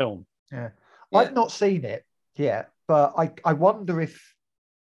in the film. I've not seen it yet, but I wonder if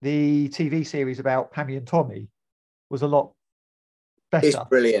the TV series about Pammy and Tommy was a lot better. It's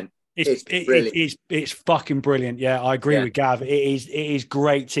brilliant. It's fucking brilliant. Yeah, I agree with Gav. It is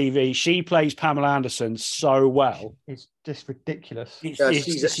great TV. She plays Pamela Anderson so well. It's just ridiculous.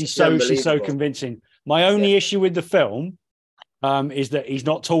 She's so convincing. My only issue with the film is that he's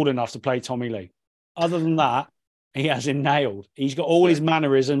not tall enough to play Tommy Lee. Other than that, He has him nailed. He's got all his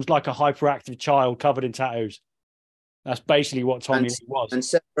mannerisms like a hyperactive child covered in tattoos. That's basically what Tommy Lee was. And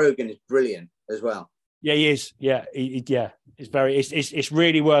Seth Rogen is brilliant as well. Yeah, he is. Yeah, it's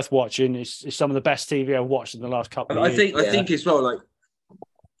really worth watching. It's some of the best TV I've watched in the last couple of years. I think as well. Like,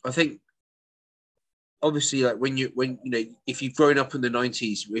 I think obviously, like when you know, if you've grown up in the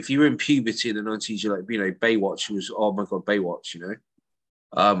 90s, if you were in puberty in the 90s, you're like, you know, Baywatch was, oh my god, Baywatch, you know.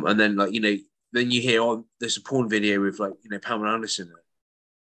 And then, like, you know, then you hear, oh, there's a porn video with, like, you know, Pamela Anderson in it.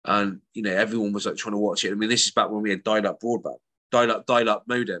 And, you know, everyone was like trying to watch it. I mean, this is back when we had dial-up broadband, dial-up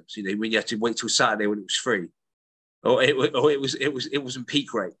modems, you know, when you had to wait till Saturday when it was free. Or it was in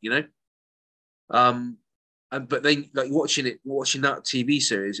peak rate, you know. But then, like, watching that TV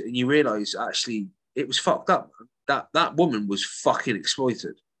series, and you realise actually it was fucked up. That woman was fucking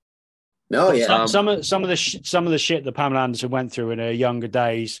exploited. No, yeah. Some of the shit that Pamela Anderson went through in her younger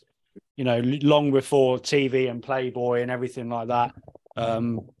days, you know, long before TV and Playboy and everything like that.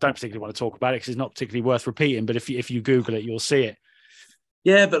 Don't particularly want to talk about it because it's not particularly worth repeating. But if you Google it, you'll see it.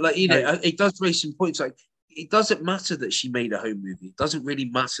 Yeah, but, like, you know, it does raise some points. Like, it doesn't matter that she made a home movie. It doesn't really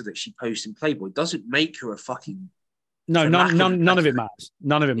matter that she posed in Playboy. It doesn't make her a fucking... No, none of it matters.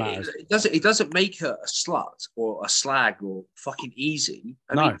 None of it matters. It doesn't make her a slut or a slag or fucking easy.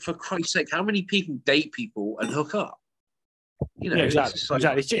 I mean, for Christ's sake, how many people date people and hook up? You know, yeah, exactly.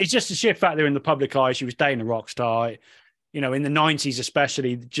 It's just a sheer fact they're in the public eye. She was dating a rock star. You know, in the 90s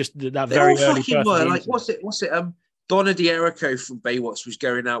especially, just that very early birth. Like, what's it? Donna D'Errico from Baywatch was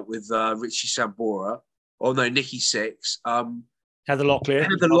going out with Richie Sambora. Oh no, Nikki Sixx. Heather Locklear.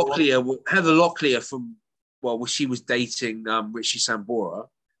 Heather Locklear from, well, she was dating Richie Sambora.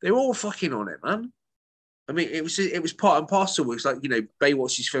 They were all fucking on it, man. I mean, it was part and parcel. It's like, you know,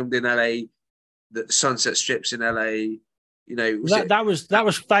 Baywatch is filmed in LA, the Sunset Strip's in LA. You know, that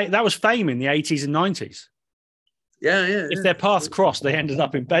was fame in the 80s and 90s. Yeah. If their paths crossed, they ended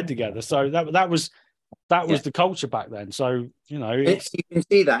up in bed together. So that was the culture back then. So, you know, you can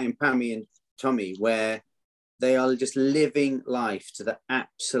see that in Pammy and Tommy, where they are just living life to the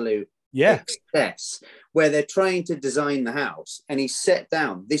absolute excess, where they're trying to design the house, and he's set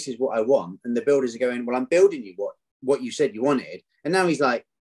down, this is what I want, and the builders are going, well, I'm building you what you said you wanted, and now he's like,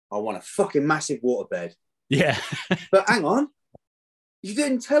 I want a fucking massive waterbed. Yeah. But hang on, you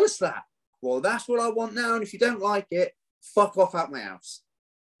didn't tell us that. Well, that's what I want now, and if you don't like it, fuck off out my house.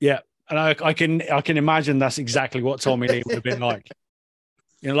 Yeah, and I can imagine that's exactly what Tommy Lee would have been like.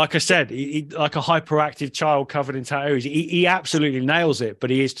 You know, like I said, he like a hyperactive child covered in tattoos. He absolutely nails it, but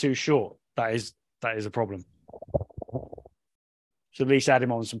he is too short. That is a problem. Should at least add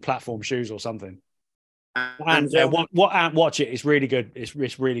him on some platform shoes or something. Watch it. It's really good.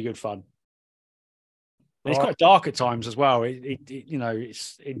 It's really good fun. And it's quite dark at times as well.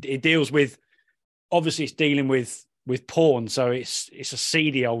 It deals with, obviously it's dealing with porn, so it's a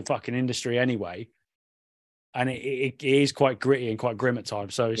seedy old fucking industry anyway. And it is quite gritty and quite grim at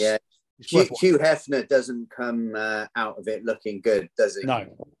times. So it's Hugh Hefner doesn't come out of it looking good, does he? No.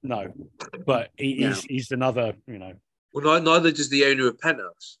 But he's another, you know. Well, neither does the owner of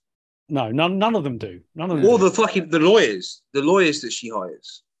Penthouse. No, none of them do. Or the lawyers that she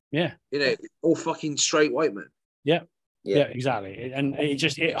hires. Yeah. You know, all fucking straight white men. Yeah, exactly. And it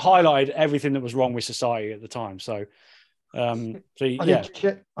highlighted everything that was wrong with society at the time. So, I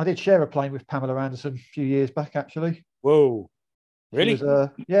did share a plane with Pamela Anderson a few years back, actually. Whoa, really? I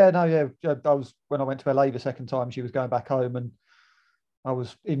was when I went to LA the second time. She was going back home, and I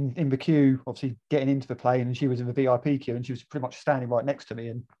was in the queue, obviously getting into the plane, and she was in the VIP queue, and she was pretty much standing right next to me,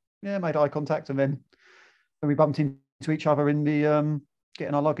 and made eye contact, and then we bumped into each other in the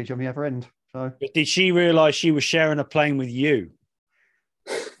getting our luggage on the other end. So, but did she realise she was sharing a plane with you?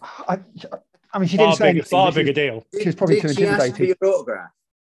 I mean, she didn't say anything. Far bigger deal. She was probably too intimidated. Did she ask for your autograph?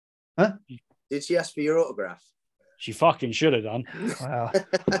 Huh? Did she ask for your autograph? She fucking should have done. Wow.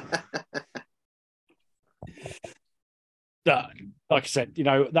 Like I said, you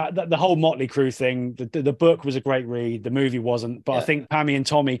know, that the whole Motley Crue thing, the book was a great read. The movie wasn't, but I think Pammy and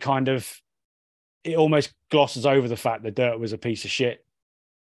Tommy it almost glosses over the fact that Dirt was a piece of shit.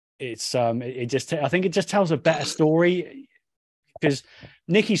 It's I think it just tells a better story, because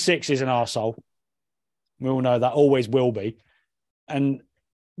Nikki Sixx is an arsehole. We all know that, always will be. And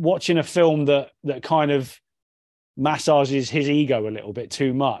watching a film that kind of massages his ego a little bit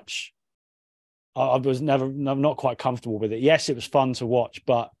too much, I was not quite comfortable with it. Yes, it was fun to watch,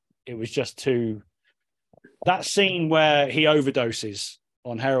 but it was just too... That scene where he overdoses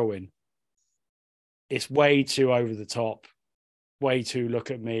on heroin, it's way too over the top, way too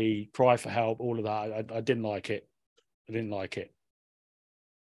look at me, cry for help, all of that. I didn't like it.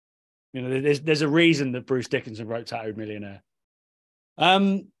 You know, there's a reason that Bruce Dickinson wrote Tattooed Millionaire.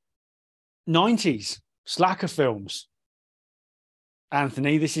 90s slacker films.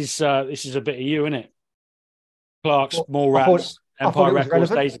 Anthony, this is a bit of you, isn't it? Clark's, Mallrats, Empire Records,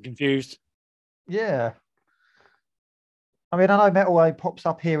 relevant. Dazed and Confused. Yeah. I mean, I know Metal Aid pops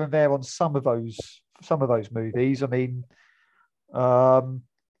up here and there on some of those movies. I mean, you know,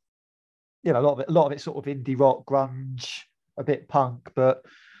 a lot of it sort of indie rock, grunge, a bit punk, but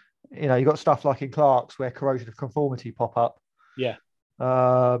you know, you got stuff like in Clark's where Corrosion of Conformity pop up. Yeah.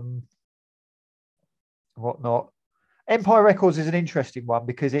 Whatnot. Empire Records is an interesting one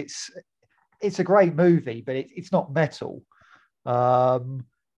because it's a great movie, but it's not metal. The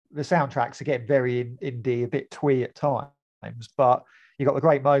soundtracks are getting very indie, a bit twee at times, but you got the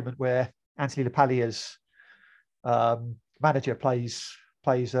great moment where Anthony LaPaglia's manager plays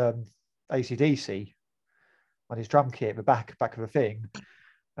AC/DC on his drum kit, the back of the thing,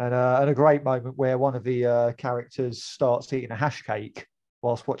 and a great moment where one of the characters starts eating a hash cake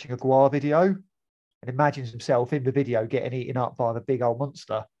whilst watching a Gwar video and imagines himself in the video getting eaten up by the big old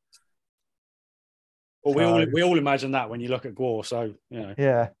monster. Well, we all imagine that when you look at Gwar, so you know.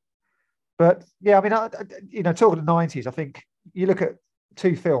 Yeah, but yeah, I mean, you know, talking of the 90s, I think you look at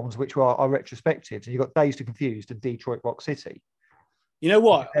two films which are retrospectives, and you've got Dazed and Confused and Detroit Rock City. You know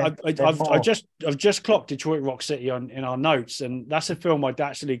what? I've just clocked Detroit Rock City in our notes, and that's a film I'd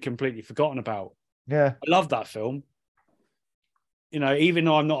actually completely forgotten about. Yeah, I love that film. You know, even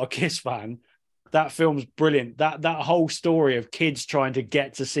though I'm not a Kiss fan, that film's brilliant. That whole story of kids trying to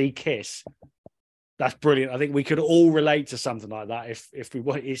get to see Kiss, that's brilliant. I think we could all relate to something like that if we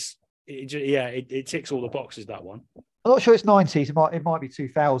want. It ticks all the boxes, that one. I'm not sure it's 90s. It might be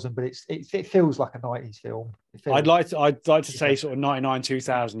 2000, but it feels like a 90s film. I'd like to say sort of 99,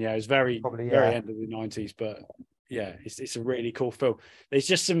 2000. Yeah, it's very probably, very end of the 90s, but yeah, it's a really cool film. There's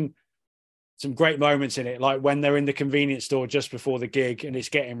just some great moments in it, like when they're in the convenience store just before the gig and it's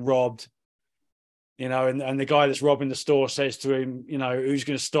getting robbed. You know, and the guy that's robbing the store says to him, you know, who's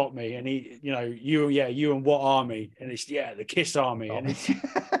going to stop me? And he, you know, you and what army? And it's the Kiss Army. And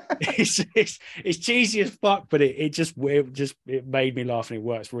it's cheesy as fuck, but it made me laugh and it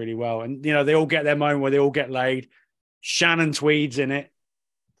works really well. And you know, they all get their moment where they all get laid. Shannon Tweed's in it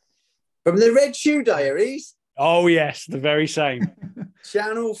from the Red Shoe Diaries. Oh yes, the very same.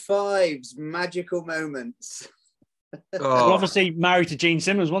 Channel 5's magical moments. Well, obviously married to Gene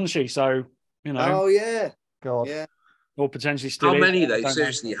Simmons, wasn't she? So. You know, oh yeah, God, yeah, or potentially still. How many though?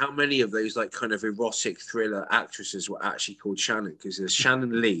 Seriously, how many of those like kind of erotic thriller actresses were actually called Shannon? Because there's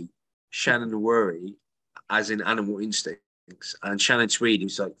Shannon Lee, Shannon Worry, as in Animal Instincts, and Shannon Tweed,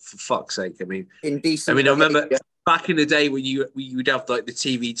 who's like, for fuck's sake. I mean, indecent. I mean, I remember back in the day when you would have like the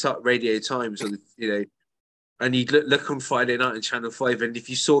TV Radio Times, or the, you know, and you'd look on Friday night on Channel 5, and if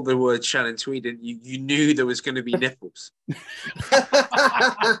you saw the word Shannon Tweed, and you knew there was going to be nipples.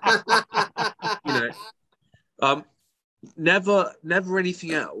 You know, never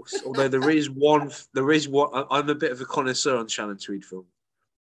anything else. Although there is one. I'm a bit of a connoisseur on Shannon Tweed film.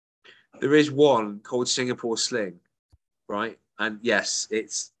 There is one called Singapore Sling, right? And yes,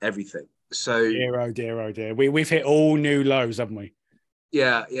 it's everything. So dear, oh dear, oh dear. We've hit all new lows, haven't we?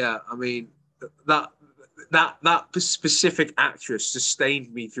 Yeah. I mean, that specific actress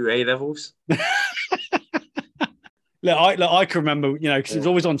sustained me through A levels. Look, I can remember, you know, because it was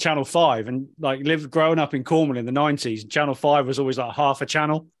always on Channel 5, and like growing up in Cornwall in the 90s, Channel 5 was always like half a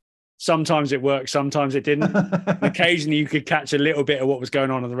channel. Sometimes it worked, sometimes it didn't. Occasionally you could catch a little bit of what was going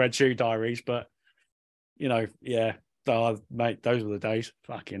on in the Red Shoe Diaries, but you know, yeah, mate, those were the days.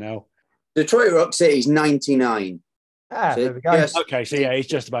 Fucking hell. Detroit Rock City's 99. So there we go. Okay, so yeah, he's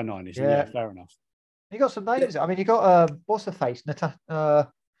just about 90s. Yeah, fair enough. You got some names. I mean, you got what's her face,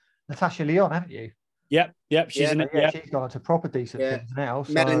 Natasha Lyonne, haven't you? Yep. She's in it. Yeah, she's gone on to proper decent things now.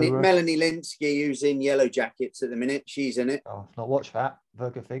 So, Melanie Linsky, who's in Yellow Jackets at the minute, she's in it. Oh, not watched that.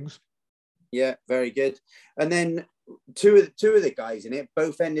 Very good things. Yeah, very good. And then two of the guys in it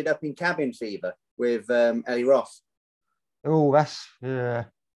both ended up in Cabin Fever with Ellie Roth. Oh, that's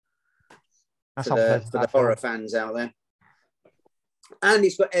for the horror fans out there. And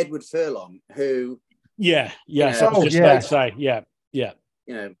it's got Edward Furlong, who I was just about to say, yeah. You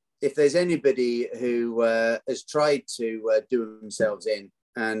know, if there's anybody who has tried to do themselves in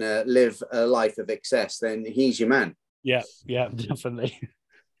and live a life of excess, then he's your man. Yeah, definitely.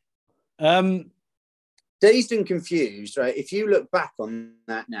 Dazed and Confused, right? If you look back on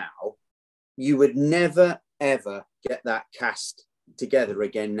that now, you would never ever get that cast together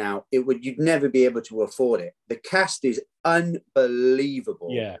again. Now you'd never be able to afford it. The cast is unbelievable.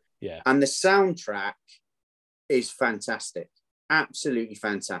 Yeah. And the soundtrack is fantastic. Absolutely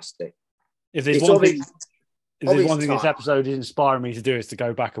fantastic. If there's It's one obvious- thing, if there's one obvious thing this time. episode is inspiring me to do is to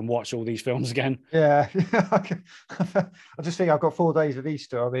go back and watch all these films again. Yeah, I just think I've got 4 days of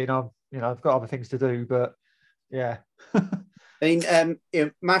Easter. I mean, I've got other things to do, but yeah. I mean,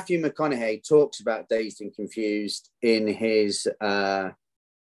 Matthew McConaughey talks about Dazed and Confused in his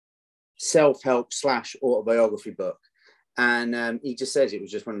self-help / autobiography book, and he just says it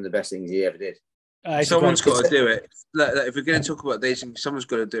was just one of the best things he ever did. Someone's got to do it. If we're going to talk about dating, someone's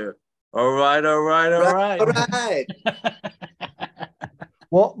got to do it. All right. Right.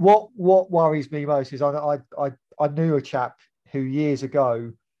 What worries me most is I knew a chap who years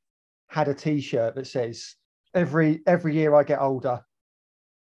ago had a T-shirt that says every year I get older,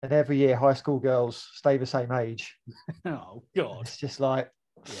 and every year high school girls stay the same age. Oh God! It's just like,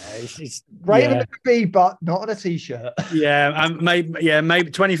 yeah, it's great yeah. on the movie, but not on a T-shirt. Yeah, maybe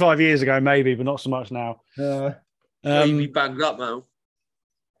 25 years ago, maybe, but not so much now. You'd be banged up now.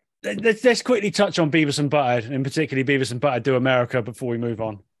 Let's quickly touch on Beavis and Butthead, and particularly Beavis and Butthead Do America before we move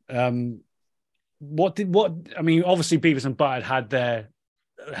on. I mean, obviously Beavis and Butthead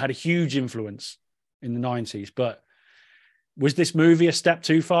had a huge influence in the 90s, but was this movie a step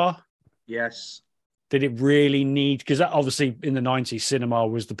too far? Yes. Did it really need, because obviously in the 90s cinema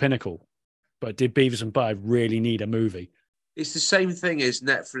was the pinnacle, but did Beavis and Butthead really need a movie? It's the same thing as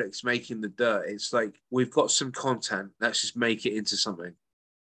Netflix making The Dirt. It's like, we've got some content, let's just make it into something.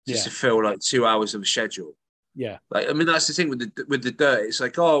 Just to fill like 2 hours of a schedule. Yeah. Like, I mean, that's the thing with the Dirt. It's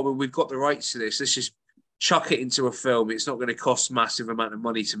like, oh, well, we've got the rights to this. Let's just chuck it into a film. It's not going to cost massive amount of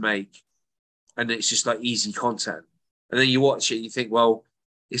money to make. And it's just like easy content. And then you watch it and you think, well,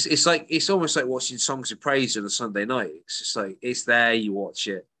 it's almost like watching Songs of Praise on a Sunday night. It's just like, it's there, you watch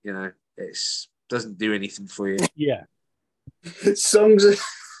it, you know, it's doesn't do anything for you. Yeah. Songs of...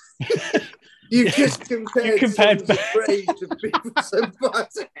 You just compared Songs of Praise to Beavis and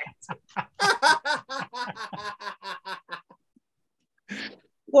Butthead.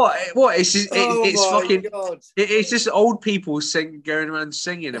 What? It's just, it's my fucking. God. It's just old people going around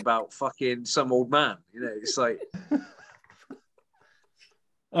singing about fucking some old man. You know, it's like.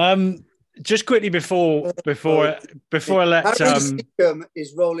 Just quickly before I let Harry Seacombe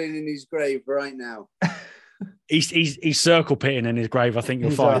is rolling in his grave right now. he's circle pitting in his grave. I think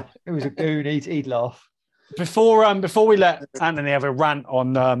you'll find it was a goon. He'd laugh. Before we let Anthony have a rant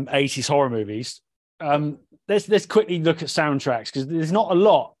on 80s horror movies, let's quickly look at soundtracks, because there's not a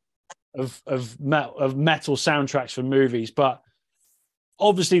lot of metal soundtracks for movies, but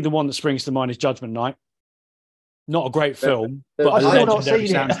obviously the one that springs to mind is Judgment Night. Not a great film, but I've still not legendary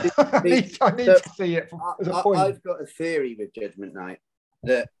seen soundtrack. it. I need to see it as a point. I've got a theory with Judgment Night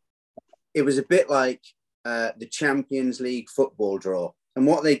that it was a bit like the Champions League football draw. And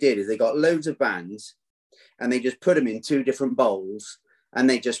what they did is they got loads of bands and they just put them in 2 different bowls, and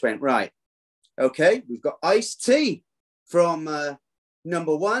they just went, right, okay, we've got Ice-T from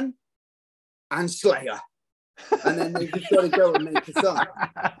Number One and Slayer. And then they just got to go and make a song.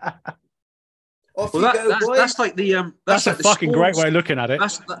 Off Well, you go, boys. that's like the That's like a the fucking Spawn- great way of looking at it.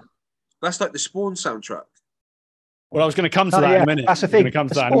 That's like the Spawn soundtrack. Well, I was going to come to that in a minute. That's the I'm gonna thing. come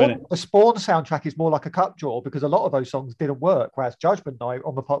to that in a minute. The Spawn soundtrack is more like a cup draw, because a lot of those songs didn't work, whereas Judgment Night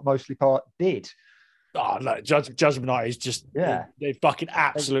on the mostly part did. Oh, no, Judgment Night is just, they fucking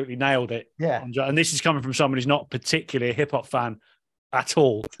absolutely nailed it. Yeah. And this is coming from someone who's not particularly a hip hop fan at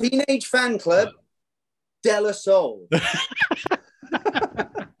all. Teenage Fan Club, De La Soul.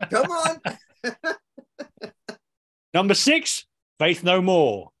 Come on. Number 6, Faith No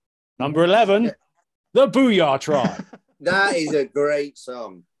More. Number 11, The Booyah Tribe. That is a great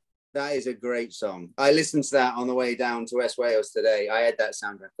song. That is a great song. I listened to that on the way down to West Wales today. I had that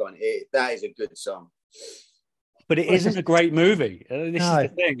soundtrack on. That is a good song. But it isn't a great movie. This No. is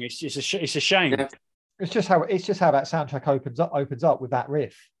the thing. It's a shame. Yeah. It's just how that soundtrack opens up with that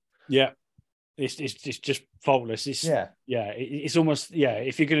riff. Yeah. It's just faultless. It's almost,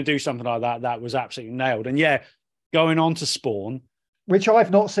 if you're going to do something like that, that was absolutely nailed. And going on to Spawn, which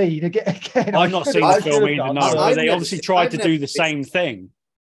I've not seen. Again, I've not seen the film either. No, but they obviously tried to do the seen same thing.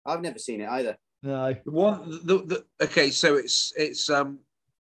 I've never seen it either. No. Okay, so it's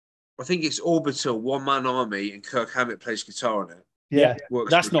I think it's Orbital, One Man Army, and Kirk Hammett plays guitar on it. Yeah.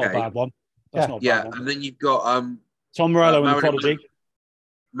 Works That's not a okay. bad one. That's not a bad one. And then you've got Tom Morello and the Marilyn Prodigy.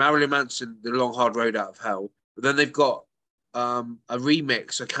 Marilyn Manson, The Long Hard Road Out of Hell. But then they've got a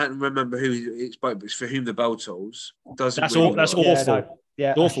remix. I can't remember who it's by, but it's For Whom the Bell Tolls. That's really that's work. awful.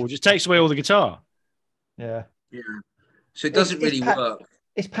 Yeah, It's awful. It just takes away all the guitar. Yeah. Yeah. So it doesn't really work.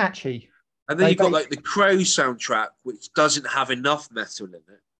 It's patchy. And then you've got like the Crow soundtrack, which doesn't have enough metal in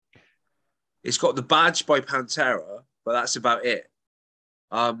it. It's got The Badge by Pantera, but that's about it.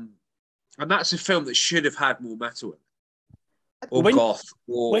 And And that's a film that should have had more metal in it. Or When- goth.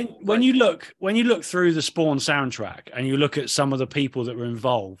 Or when you look through the Spawn soundtrack and you look at some of the people that were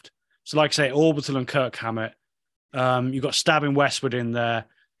involved, so like I say, Orbital and Kirk Hammett, you've got Stabbing Westward in there,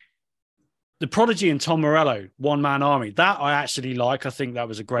 The Prodigy and Tom Morello, One Man Army. That I actually like. I think that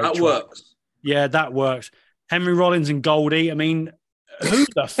was a great that choice. works. Yeah, that works. Henry Rollins and Goldie. I mean, who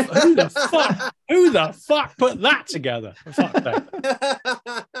the fuck put that together? For fuck's sake.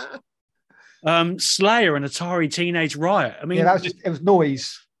 Slayer and Atari Teenage Riot. I mean, Yeah, it was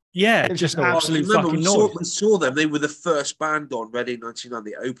noise. yeah, it was just just noise. absolute Remember, fucking we noise. saw them. They were the first band on Reading 99.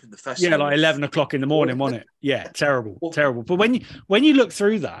 They opened the festival. Yeah, like 11 o'clock in the morning, wasn't it? Yeah, terrible. But when you look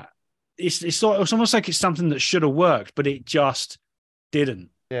through that, it's almost like it's something that should have worked, but it just didn't.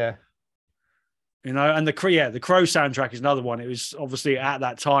 Yeah. You know, and the Crow soundtrack is another one. It was obviously at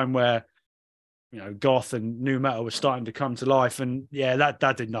that time where, you know, goth and new metal was starting to come to life, and yeah,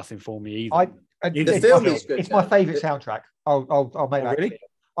 that did nothing for me either. The film is good, It's my though. favourite soundtrack. I'll make that really? clear.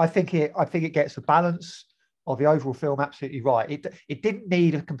 I think it gets the balance of the overall film absolutely right. It didn't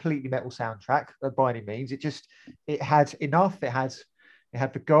need a completely metal soundtrack by any means. It had enough. It had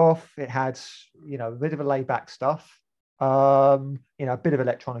the goth. It had, you know, a bit of a laid back stuff. You know, a bit of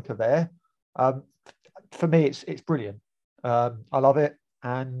electronica there. For me, it's brilliant. I love it,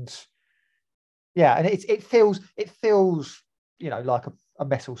 and yeah, and it feels you know, like a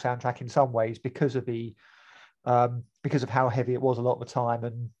metal soundtrack in some ways because of how heavy it was a lot of the time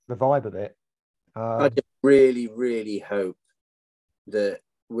and the vibe of it. I just really, really hope that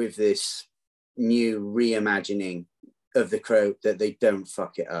with this new reimagining of The Crow that they don't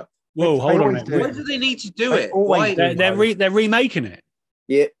fuck it up. Whoa, They hold on a always minute. Why do they need to do They it? always Why? do. They're remaking it.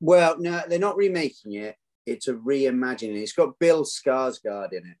 Yeah, well, no, they're not remaking it. It's a reimagining. It's got Bill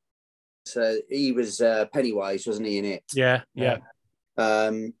Skarsgård in it. So he was Pennywise, wasn't he, in it? Yeah.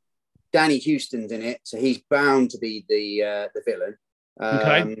 Danny Houston's in it, so he's bound to be the villain.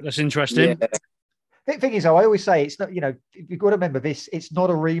 Okay, that's interesting. Yeah, The thing is, though, I always say it's not, you know, you've got to remember this, it's not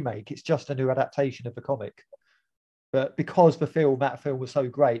a remake, it's just a new adaptation of the comic. But because that film was so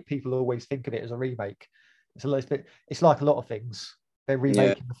great, people always think of it as a remake. It's like a lot of things. They're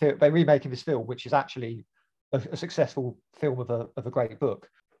remaking this film, which is actually a successful film of a great book.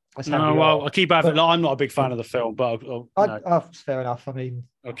 That's how No, we well, are. I keep having. I'm not a big fan of the film, but Fair enough. I mean,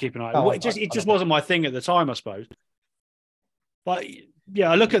 I'll keep an eye. No, It just wasn't my thing at the time, I suppose. But yeah,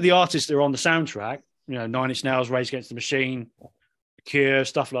 I look at the artists that are on the soundtrack. You know, Nine Inch Nails, Rage Against the Machine, Cure,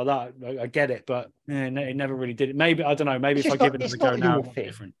 stuff like that. I get it, but yeah, it never really did it. Maybe I don't know. Maybe it's if I just give not- it it's another go not now, your it's thing.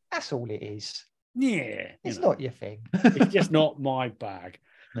 different. that's all it is. Yeah, It's you know, not your thing. it's just not my bag.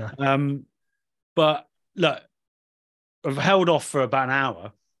 No. But look, I've held off for about an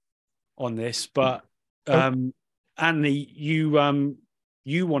hour on this, but Anthony, you want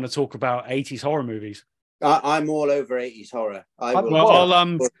to talk about 80s horror movies? I'm all over 80s horror. I will Well,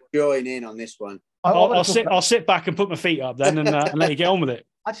 I'll join in on this one. I'll sit back and put my feet up then and let you get on with it.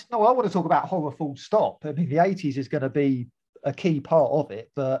 I want to talk about horror full stop. I mean, the 80s is going to be a key part of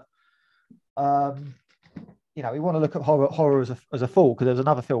it, but you know, we want to look at horror as a full, because there's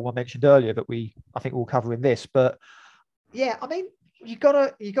another film I mentioned earlier that I think we'll cover in this. But yeah, I mean, you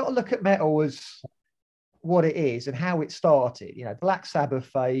gotta look at metal as what it is and how it started. You know, Black Sabbath,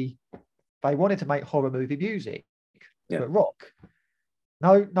 they wanted to make horror movie music, but rock.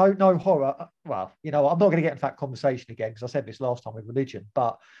 No horror. Well, you know, I'm not going to get into that conversation again because I said this last time with religion.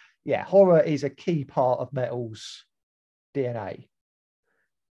 But yeah, horror is a key part of metal's DNA.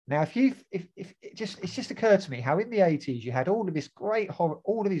 Now, if it just occurred to me how in the 80s you had all of these great horror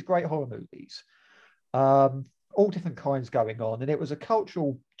movies, all different kinds going on, and it was a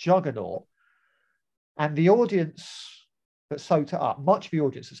cultural juggernaut. And the audience that soaked it up, much of the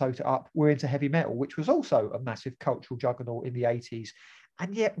audience that soaked it up, were into heavy metal, which was also a massive cultural juggernaut in the 80s.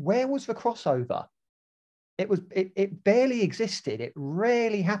 And yet, where was the crossover? It barely existed. It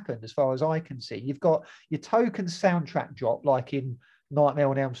rarely happened, as far as I can see. You've got your token soundtrack drop, like in Nightmare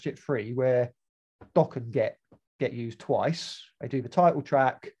on Elm Street 3, where Dokken get used twice. They do the title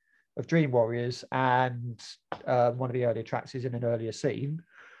track of Dream Warriors, and one of the earlier tracks is in an earlier scene.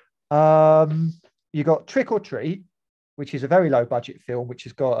 You got Trick or Treat, which is a very low budget film, which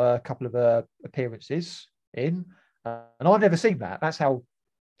has got a couple of appearances in, and I've never seen that. That's how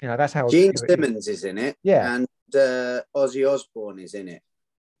Gene Simmons is in it, yeah, and Ozzy Osbourne is in it.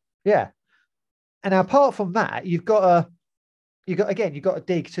 Yeah, and apart from that, you've got to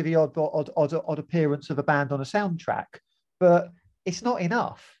dig to the odd appearance of a band on a soundtrack, but it's not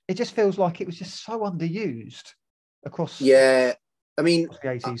enough. It just feels like it was just so underused across. Yeah, I mean, the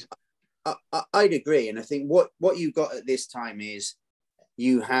 80s. I'd agree, and I think what you got at this time is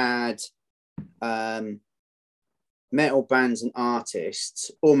you had metal bands and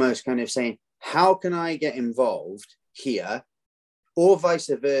artists almost kind of saying, how can I get involved here, or vice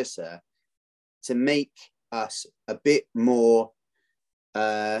versa, to make us a bit more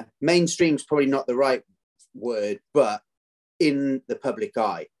mainstream's probably not the right word, but in the public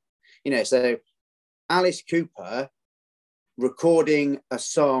eye. So Alice Cooper recording a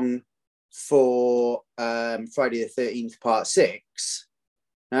song for Friday the 13th Part 6,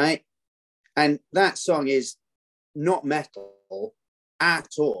 right? And that song is not metal at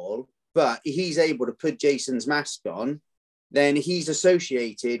all, but he's able to put Jason's mask on, then he's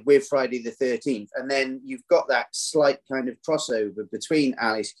associated with Friday the 13th. And then you've got that slight kind of crossover between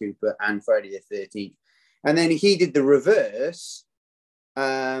Alice Cooper and Friday the 13th. And then he did the reverse.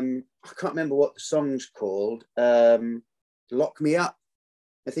 I can't remember what the song's called. Lock Me Up,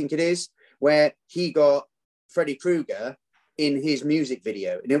 I think it is, where he got Freddy Krueger in his music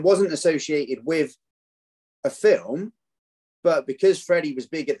video. And it wasn't associated with a film, but because Freddy was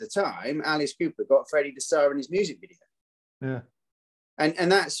big at the time, Alice Cooper got Freddy to star in his music video. Yeah.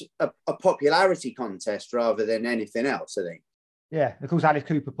 And that's a popularity contest rather than anything else, I think. Yeah. Of course, Alice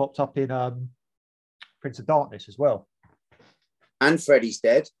Cooper popped up in Prince of Darkness as well. And Freddy's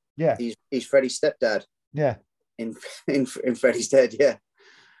Dead. Yeah. He's Freddy's stepdad. Yeah. In Freddy's Dead, yeah.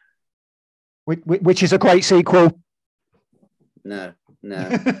 Which is a great sequel. No.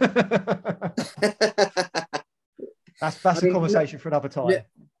 That's a conversation for another time.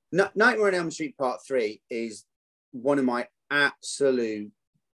 Nightmare on Elm Street Part 3 is one of my absolute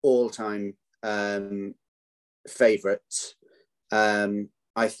all-time favorites.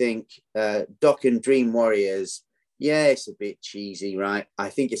 I think Doc and Dream Warriors, yeah, it's a bit cheesy, right? I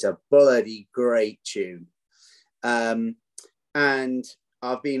think it's a bloody great tune. And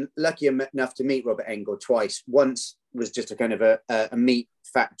I've been lucky enough to meet Robert Engel twice. Once was just a kind of a meat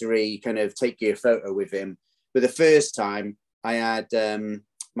factory kind of take your photo with him. But the first time I had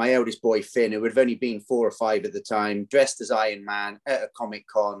my eldest boy, Finn, who would have only been 4 or 5 at the time, dressed as Iron Man at a Comic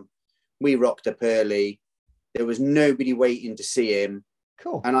Con. We rocked up early. There was nobody waiting to see him.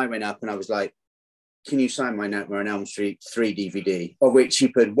 Cool. And I went up and I was like, can you sign my Nightmare on Elm Street 3 DVD? Of which he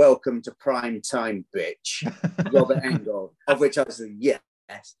put, welcome to prime time, bitch. Robert Engel. Of which I was like, yes.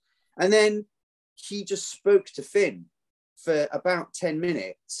 And then he just spoke to Finn for about 10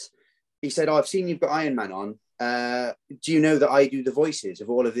 minutes. He said, I've seen you've got Iron Man on. Do you know that I do the voices of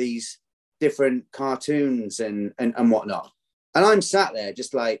all of these different cartoons and whatnot? And I'm sat there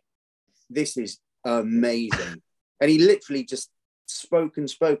just like, this is amazing. And he literally just spoke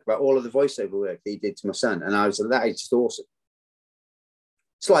about all of the voiceover work that he did to my son. And I was like, that is just awesome.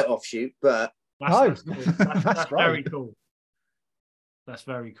 Slight offshoot, but... That's cool. That's very cool. That's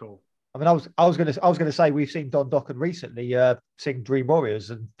very cool. I mean, I was going to say we've seen Don Dokken recently sing Dream Warriors,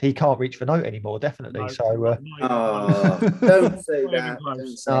 and he can't reach the note anymore. Definitely. Don't say that. Don't say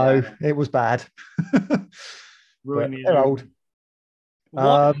that. It was bad. They're old.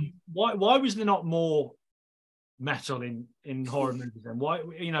 Why was there not more metal in horror movies? Then why?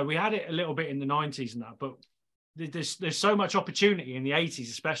 We had it a little bit in the 90s and that, but there's so much opportunity in the 80s,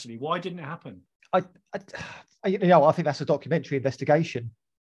 especially. Why didn't it happen? I think that's a documentary investigation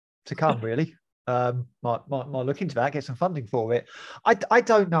to come, really. Might look into that, get some funding for it. I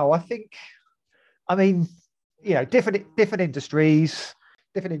don't know. I mean, different industries.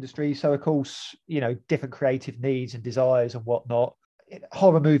 So of course, different creative needs and desires and whatnot.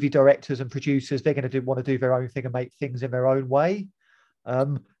 Horror movie directors and producers, they're going to want to do their own thing and make things in their own way.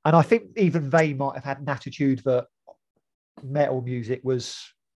 And I think even they might have had an attitude that metal music was,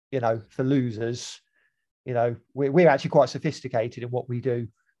 for losers. We're actually quite sophisticated in what we do.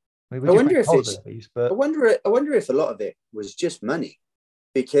 I wonder if a lot of it was just money,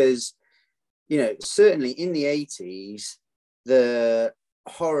 because certainly in the 80s, the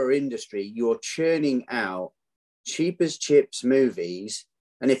horror industry, you're churning out cheap as chips movies,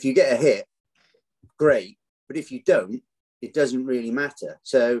 and if you get a hit, great, but if you don't, it doesn't really matter.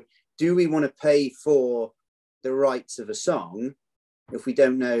 So do we want to pay for the rights of a song if we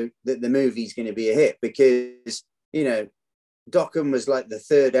don't know that the movie's going to be a hit? Because Dokken was like the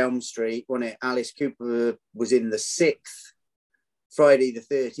 3rd Elm Street, wasn't it? Alice Cooper was in the 6th Friday the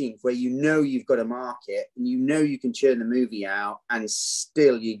 13th, where you've got a market and you can churn the movie out and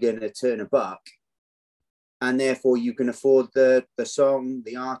still you're going to turn a buck, and therefore you can afford the song,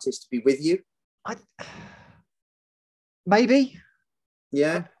 the artist to be with you. Maybe.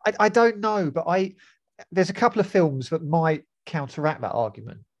 Yeah. I don't know, but there's a couple of films that might counteract that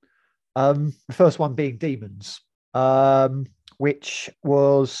argument. The first one being Demons. Which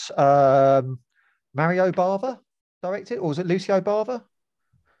was Mario Bava directed, or was it Lucio Bava?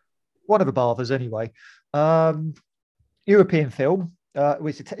 one of the Bavas anyway. European film,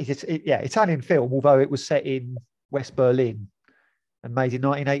 Italian film, although it was set in West Berlin and made in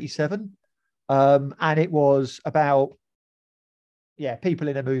 1987. And it was about, people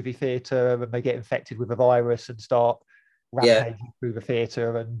in a movie theatre and they get infected with a virus and start rampaging through the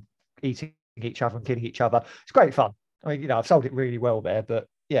theatre and eating each other and killing each other. It's great fun. I mean, I've sold it really well there, but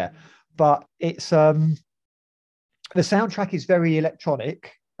it's the soundtrack is very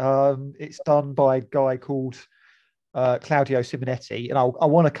electronic. It's done by a guy called Claudio Simonetti, and I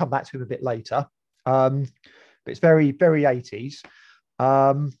want to come back to him a bit later. But it's very, very 80s.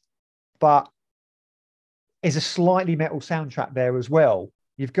 But there's a slightly metal soundtrack there as well.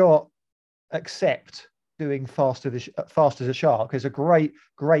 You've got Accept doing Fast as a Shark. There's a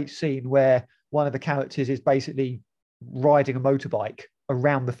great scene where one of the characters is basically riding a motorbike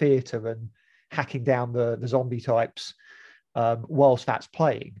around the theatre and hacking down the zombie types whilst that's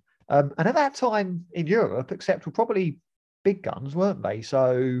playing. And at that time in Europe, Accept were probably big guns, weren't they?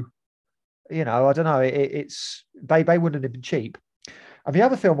 So, I don't know. It's they wouldn't have been cheap. And the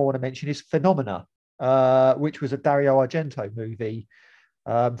other film I want to mention is Phenomena, which was a Dario Argento movie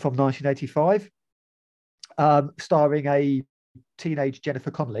from 1985, starring a teenage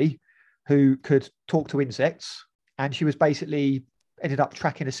Jennifer Connelly who could talk to insects, and she was basically ended up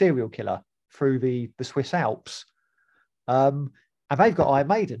tracking a serial killer through the Swiss Alps. And they've got Iron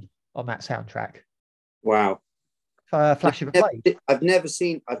Maiden on that soundtrack. Wow. Flash of a Blade. I've never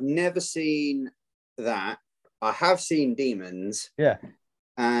seen that. I have seen Demons. Yeah.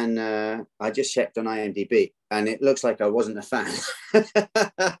 And I just checked on IMDb, and it looks like I wasn't a fan.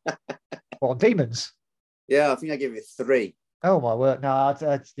 Well, Demons? Yeah, I think I gave it 3. Oh my word! No,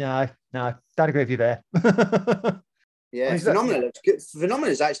 don't agree with you there. Yeah, Phenomena looks good.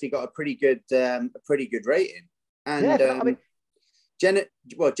 Phenomena's actually got a pretty good rating. And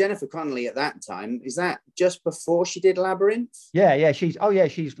Jennifer Connelly at that time, is that just before she did Labyrinth? Yeah, she's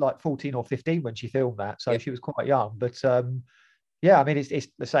like 14 or 15 when she filmed that, so she was quite young. But I mean, it's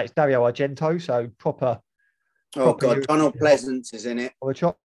let's say it's Dario Argento, so proper. Oh God, Donald Pleasance is in it.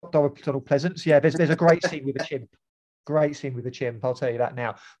 Donald Pleasance, yeah. There's a great scene with a chimp. Great scene with the chimp, I'll tell you that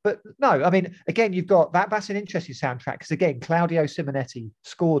now. But no, I mean, again, you've got that's an interesting soundtrack because again, Claudio Simonetti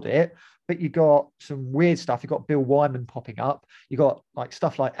scored it, but you got some weird stuff. You got Bill Wyman popping up. You got like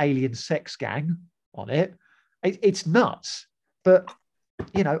stuff like Alien Sex Gang on it. It's nuts. But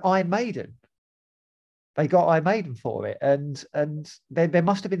Iron Maiden, they got Iron Maiden for it, and there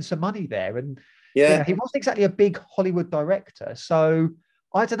must have been some money there. And he wasn't exactly a big Hollywood director, so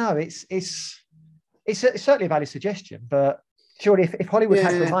I don't know. It's certainly a valid suggestion, but surely if Hollywood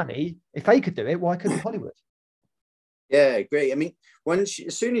had the money, if they could do it, why couldn't Hollywood? Yeah, great. I mean,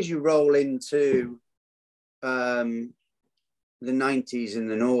 as soon as you roll into the 90s and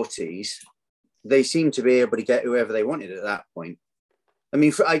the noughties, they seem to be able to get whoever they wanted at that point. I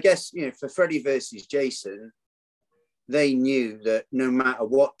mean, I guess, for Freddy versus Jason, they knew that no matter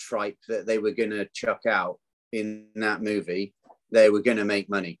what tripe that they were going to chuck out in that movie, they were going to make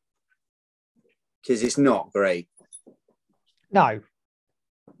money. Because it's not great. No.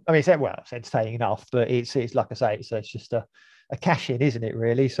 I mean, it's entertaining enough, but it's like I say, it's just a cash in, isn't it,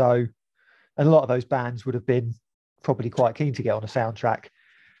 really? So, and a lot of those bands would have been probably quite keen to get on a soundtrack.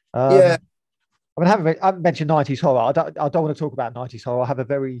 I mean, I haven't mentioned 90s horror. I don't want to talk about 90s horror. I have a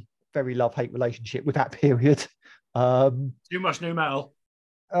very, very love-hate relationship with that period. Too much new metal.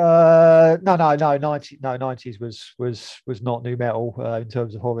 No, 90s was not new metal in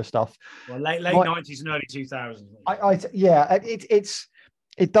terms of horror stuff. Well, late 90s and early 2000s.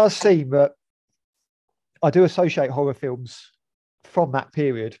 It does seem that I do associate horror films from that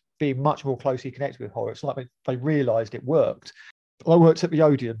period being much more closely connected with horror. It's like they realised it worked. I worked at the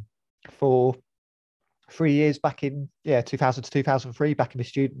Odeon for 3 years back in 2000 to 2003, back in the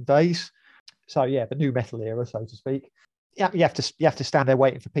student days. So the new metal era, so to speak. Yeah, you have to stand there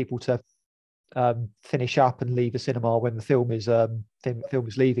waiting for people to finish up and leave the cinema when the film is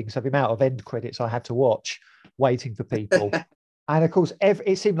leaving. So the amount of end credits I had to watch waiting for people, and of course,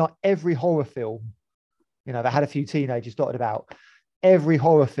 it seemed like every horror film, that had a few teenagers dotted about. Every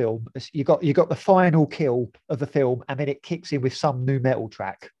horror film, you got the final kill of the film, and then it kicks in with some new metal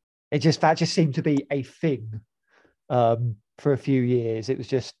track. That just seemed to be a thing for a few years. It was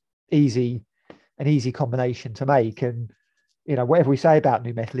just an easy combination to make, and whatever we say about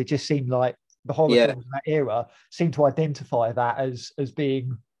new metal, it just seemed like the horror films in that era seemed to identify that as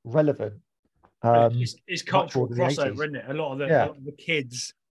being relevant. It's cultural crossover, isn't it? A lot of the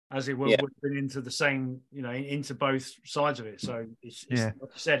kids, as it were, would have been into the same, into both sides of it. So it's like you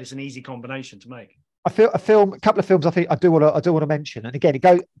said, it's an easy combination to make. a couple of films I think I do want to mention, and again, it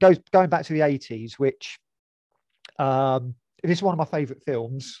goes going back to the 80s, which it is one of my favorite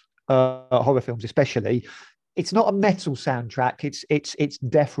films, horror films especially. It's not a metal soundtrack; it's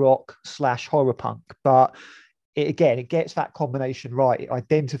death rock / horror punk, but it gets that combination right. It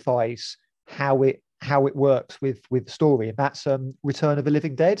identifies how it works with the story, and that's Return of the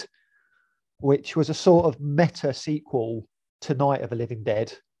Living Dead, which was a sort of meta sequel to Night of the Living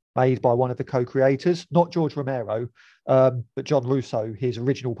Dead, made by one of the co-creators, not George Romero, but John Russo, his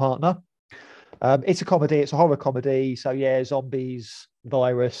original partner. It's a comedy, it's a horror comedy. So yeah, zombies,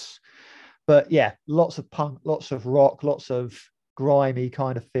 virus, but yeah, lots of punk, lots of rock, lots of grimy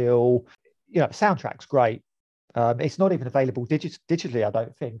kind of feel. You know, soundtrack's great. It's not even available digitally, I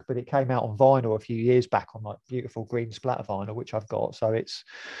don't think, but it came out on vinyl a few years back on like beautiful green splatter vinyl, which I've got. So it's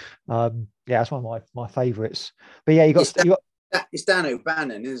it's one of my favourites. But yeah, it's Dan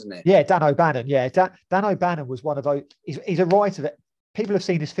O'Bannon, isn't it? Yeah, Dan O'Bannon. Yeah, Dan O'Bannon was one of those. He's a writer that people have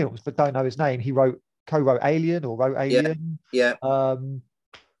seen his films but don't know his name. He co-wrote Alien or wrote Alien. Yeah.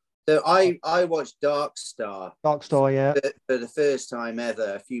 So I watched Dark Star. Yeah. For the first time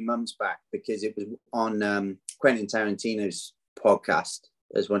ever a few months back, because it was on Quentin Tarantino's podcast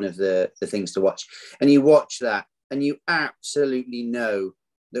as one of the things to watch. And you watch that and you absolutely know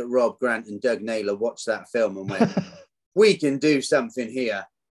that Rob Grant and Doug Naylor watched that film and went, we can do something here.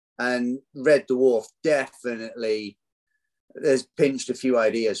 And Red Dwarf definitely has pinched a few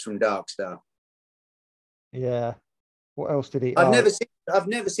ideas from Dark Star. Yeah. What else did he? I've never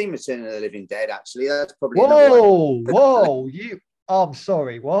seen Return of the Living Dead. Actually, that's probably. Whoa! I'm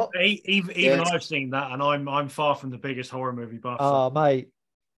sorry. What? Even I've seen that, and I'm far from the biggest horror movie buff. Oh, mate.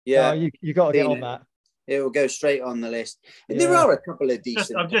 Yeah, you got to get on that. It will go straight on the list. Yeah. There are a couple of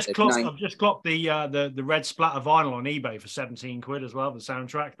decent. I've just clocked the red splatter vinyl on eBay for £17 as well. The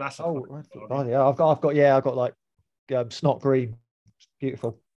soundtrack. That's yeah. I've got like snot green. It's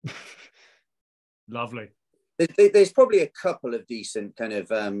beautiful. Lovely. There's probably a couple of decent kind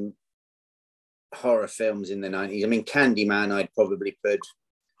of horror films in the 90s. I mean, Candyman, I'd probably put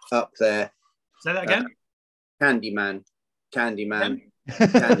up there. Say that again. Candyman.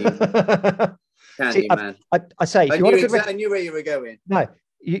 See, I say, if I knew where you were going. No,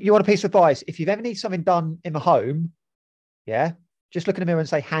 you want a piece of advice. If you've ever need something done in the home, yeah, just look in the mirror and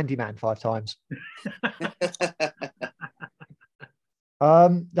say handyman 5 times.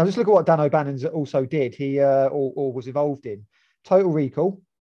 Now just look at what Dan O'Bannon also did. He or was involved in Total Recall,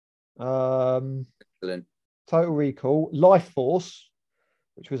 Excellent. Total Recall, Life Force,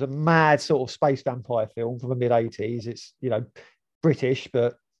 which was a mad sort of space vampire film from the mid-80s. It's British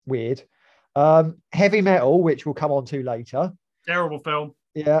but weird. Heavy Metal, which we'll come on to later. Terrible film.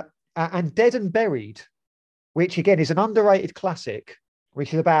 Yeah, and Dead and Buried, which again is an underrated classic,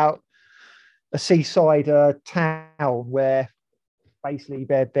 which is about a seaside town where basically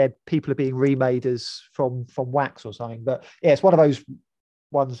their people are being remade as from wax or something. But yeah, it's one of those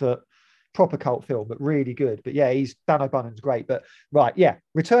ones that proper cult film, but really good. But yeah, Dan O'Bannon's great. But right, yeah,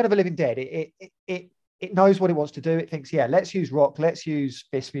 Return of the Living Dead. It knows what it wants to do. It thinks, yeah, let's use rock, let's use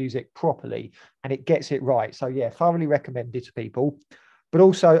this music properly, and it gets it right. So yeah, thoroughly recommended to people. But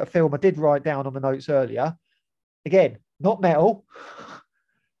also a film I did write down on the notes earlier. Again, not metal,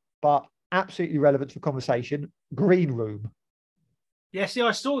 but absolutely relevant for conversation. Green Room. Yeah, see,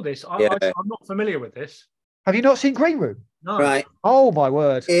 I saw this. I'm not familiar with this. Have you not seen Green Room? No. Right. Oh my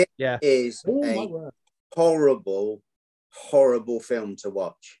word! It is a horrible film to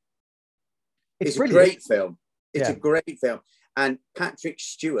watch. It's a great film. It's a great film, and Patrick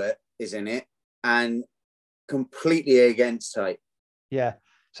Stewart is in it, and completely against type. Yeah.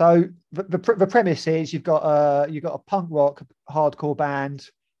 So the premise is you've got a punk rock hardcore band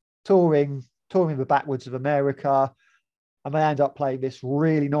touring the backwards of America. And they end up playing this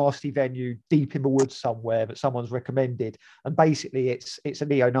really nasty venue deep in the woods somewhere that someone's recommended. And basically it's a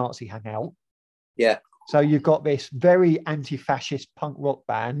neo-Nazi hangout. Yeah. So you've got this very anti-fascist punk rock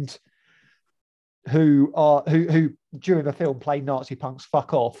band who during the film play Nazi punks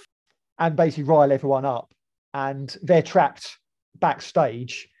fuck off and basically rile everyone up. And they're trapped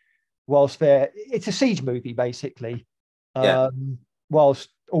backstage whilst it's a siege movie basically. Whilst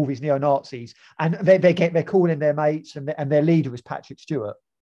all these neo-Nazis, and they're calling their mates, and their leader is Patrick Stewart.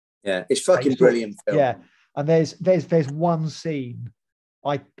 Yeah, it's fucking brilliant film. Yeah, and there's one scene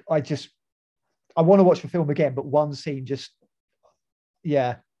I want to watch the film again, but one scene just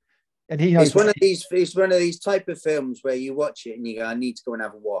and he knows it's one of these type of films where you watch it and you go, I need to go and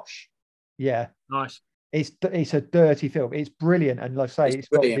have a wash. Yeah, nice. It's a dirty film. It's brilliant, and like I say,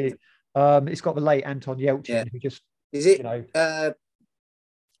 it's got the late Anton Yelchin who just is it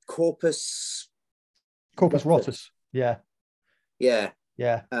Corpus Corpus Rotus. Yeah. Yeah.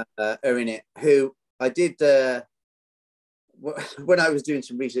 Yeah. Are in it. Who I did when I was doing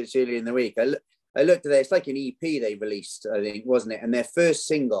some research earlier in the week. I looked at it. It's like an EP they released, I think, wasn't it? And their first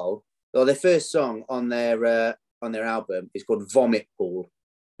single, or their first song on their album is called "Vomit Pool."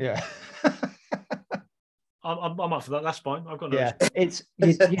 Yeah. I'm up for that. That's fine. I've got no. Yeah. It's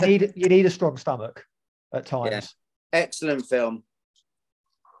you need a strong stomach at times. Yeah. Excellent film.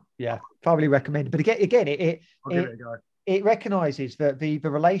 Yeah, thoroughly recommended. But again, I'll give it a go. It recognises that the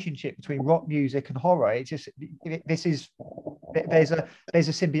relationship between rock music and horror. There's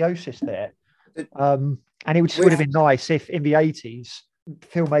a symbiosis there, and it would have been nice if in the 80s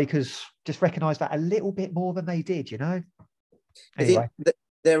filmmakers just recognised that a little bit more than they did. You know. Anyway,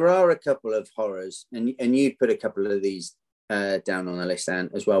 there are a couple of horrors, and you put a couple of these down on the list, Anne,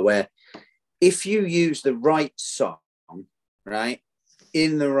 as well, where if you use the right song, right,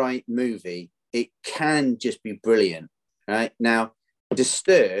 in the right movie, it can just be brilliant. Right now,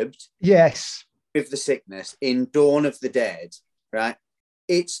 Disturbed, yes, with the sickness in Dawn of the Dead, right?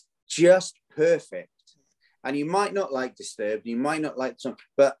 It's just perfect. And you might not like Disturbed, you might not like the song,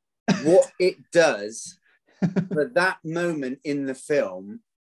 but what it does for that moment in the film,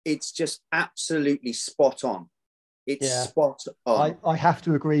 it's just absolutely spot on. It's spot on. I have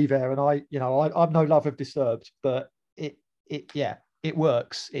to agree there, and I'm no love of Disturbed, but it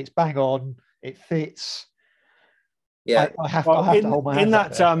works. It's bang on. It fits. Yeah, I have to hold my hands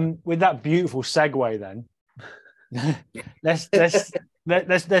up there. With that beautiful segue, then let's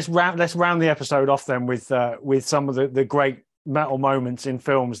round the episode off then with some of the great metal moments in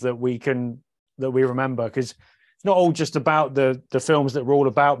films that we remember, because it's not all just about the films that we're all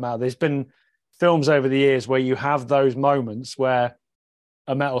about now. There's been films over the years where you have those moments where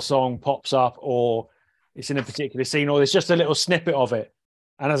a metal song pops up, or it's in a particular scene, or there's just a little snippet of it.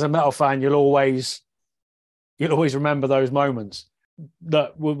 And as a metal fan, you'll always remember those moments.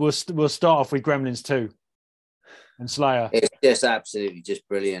 That we'll start off with Gremlins 2 and Slayer. It's just absolutely just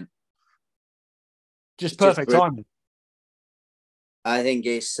brilliant. Just perfect timing. I think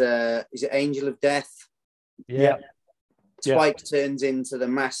it's is it Angel of Death? Yeah. Spike turns into the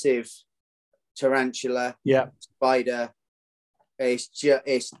massive tarantula. Yeah. Spider. It's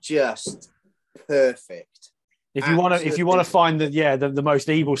just perfect. If you want to find the most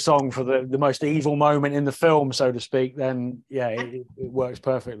evil song for the most evil moment in the film, so to speak, then it works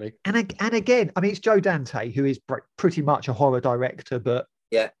perfectly. And again, I mean, it's Joe Dante, who is pretty much a horror director, but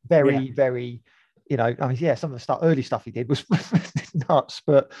very, some of the early stuff he did was nuts.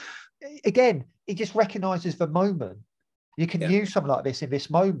 But again, he just recognises the moment. You can use something like this in this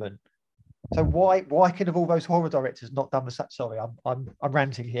moment. So why can of all those horror directors not done the? Sorry, I'm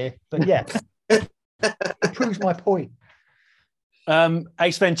ranting here, but yeah. It proves my point.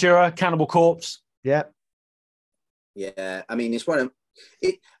 Ace Ventura, Cannibal Corpse. Yeah. Yeah. I mean, it's one of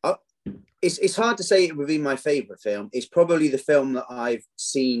it. It's hard to say it would be my favorite film. It's probably the film that I've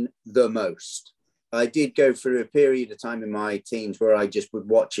seen the most. I did go through a period of time in my teens where I just would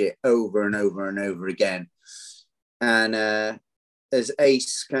watch it over and over and over again. And as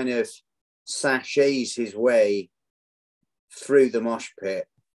Ace kind of sachets his way through the mosh pit,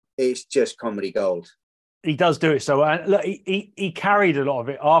 it's just comedy gold. He does do it so. Look, he carried a lot of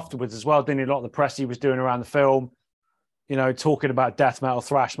it afterwards as well, didn't he? A lot of the press he was doing around the film, talking about death metal,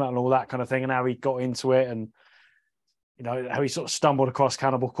 thrash metal, and all that kind of thing, and how he got into it, and how he sort of stumbled across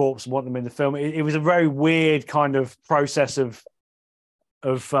Cannibal Corpse and wanted them in the film. It was a very weird kind of process of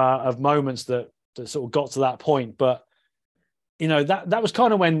moments that sort of got to that point. But that was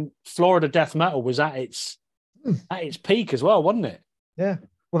kind of when Florida death metal was at its peak as well, wasn't it? Yeah.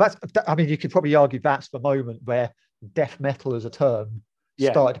 Well, you could probably argue that's the moment where death metal as a term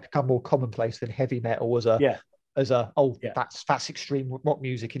started to become more commonplace than heavy metal that's extreme rock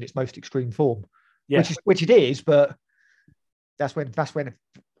music in its most extreme form. Yeah. Which it is, but that's when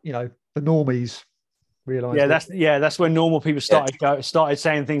the normies realised. That's when normal people started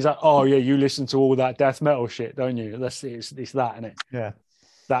saying things like, "Oh yeah, you listen to all that death metal shit, don't you?" It's that, isn't it? Yeah,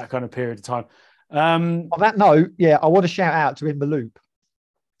 that kind of period of time. On that note, I want to shout out to In the Loop.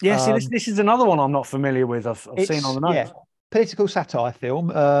 Yeah, see, this is another one I'm not familiar with. I've seen on the notes. Yeah, political satire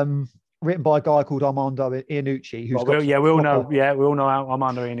film, written by a guy called Armando Iannucci. We all know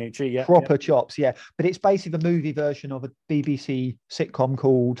Armando Iannucci. Yeah, proper chops. Yeah, but it's basically the movie version of a BBC sitcom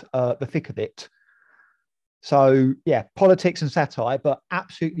called The Thick of It. So politics and satire, but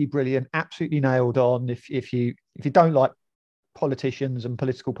absolutely brilliant, absolutely nailed on. If you don't like politicians and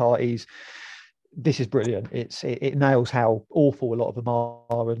political parties, this is brilliant. It nails how awful a lot of them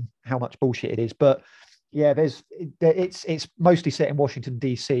are and how much bullshit it is. But it's mostly set in Washington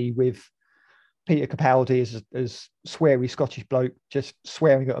DC with Peter Capaldi as sweary Scottish bloke, just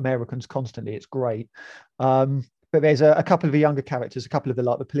swearing at Americans constantly. It's great. But there's a couple of the younger characters, a couple of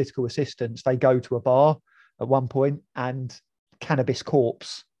the political assistants. They go to a bar at one point, and Cannabis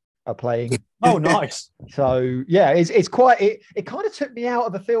Corpse are playing. Oh, nice. So yeah, it's quite. It kind of took me out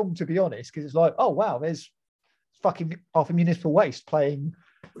of the film, to be honest, because it's like, oh wow, there's fucking Half a Municipal Waste playing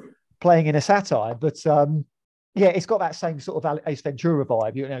in a satire, but yeah, it's got that same sort of Ace Ventura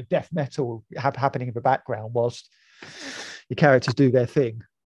vibe, death metal happening in the background whilst your characters do their thing.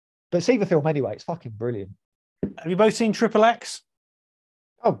 But see the film anyway; it's fucking brilliant. Have you both seen Triple X?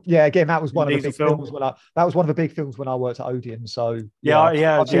 Oh yeah, again, that was one of the big film. films that was one of the big films when I worked at Odeon. So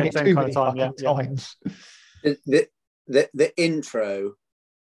yeah, I've seen it too many time, times. The intro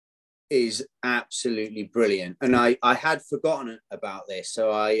is absolutely brilliant, and I had forgotten about this,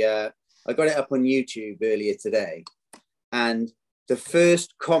 so I got it up on YouTube earlier today, and the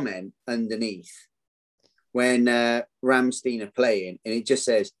first comment underneath when Rammstein are playing, and it just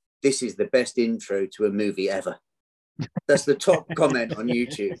says, "This is the best intro to a movie ever." That's the top comment on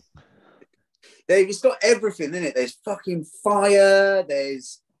YouTube. It's got everything in it. There's fucking fire.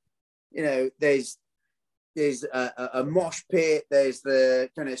 There's a mosh pit. There's the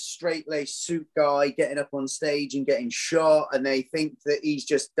kind of straight-laced suit guy getting up on stage and getting shot, and they think that he's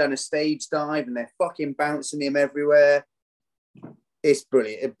just done a stage dive, and they're fucking bouncing him everywhere. It's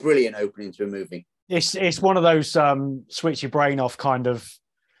brilliant. A brilliant opening to a movie. It's one of those switch your brain off kind of.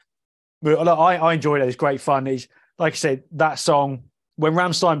 I enjoyed it. It's great fun. It's like I said, that song, when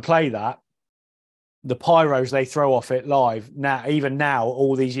Rammstein play that, the pyros they throw off it live now, even now,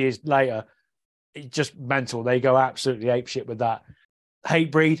 all these years later, it's just mental. They go absolutely apeshit with that.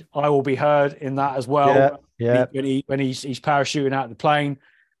 Hatebreed, I Will Be Heard in that as well. Yeah. When he's parachuting out of the plane,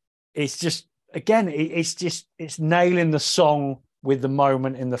 it's just again, it's nailing the song with the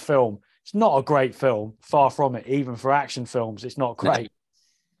moment in the film. It's not a great film, far from it. Even for action films, it's not great.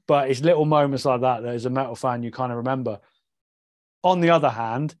 But it's little moments like that as a metal fan you kind of remember. On the other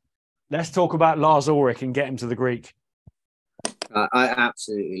hand, let's talk about Lars Ulrich and get him to the Greek. I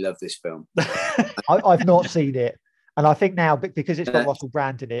absolutely love this film. I've not seen it, and I think now because it's got Russell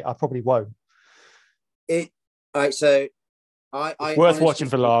Brand in it, I probably won't. So it's worth watching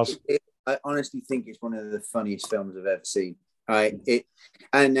for Lars. I honestly think it's one of the funniest films I've ever seen.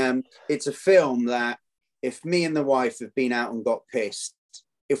 It's a film that if me and the wife have been out and got pissed,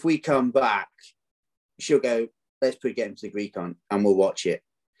 if we come back, she'll go, let's Get Him to the Greek on, and we'll watch it.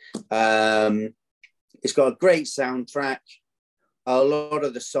 It's got a great soundtrack. A lot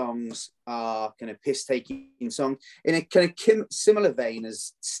of the songs are kind of piss-taking songs in a kind of similar vein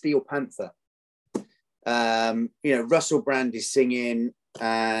as Steel Panther. Russell Brand is singing,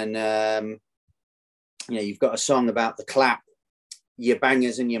 and you've got a song about the clap, your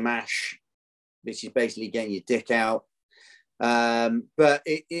bangers and your mash, which is basically getting your dick out. But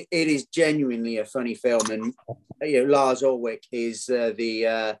it is genuinely a funny film, and Lars Ulrich is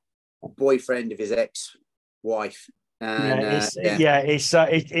the boyfriend of his ex-wife. And,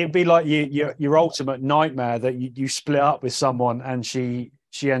 it'd be like your ultimate nightmare that you split up with someone and she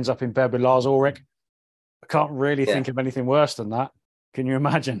ends up in bed with Lars Ulrich. I can't really think of anything worse than that. Can you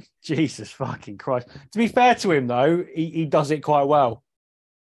imagine? Jesus fucking Christ. To be fair to him though, he does it quite well.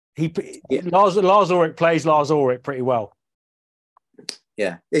 Lars Ulrich plays Lars Ulrich pretty well.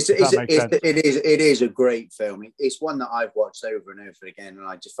 Yeah, it is a great film. It's one that I've watched over and over again, and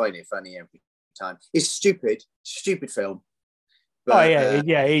I just find it funny every time. It's stupid film. But,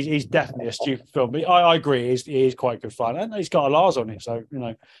 he's definitely a stupid film. But I agree, it is quite good fun, and he's got a Lars on it, so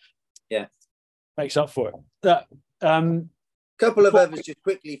makes up for it. Couple of others just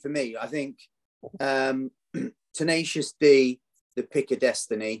quickly for me. I think Tenacious D, The Pick of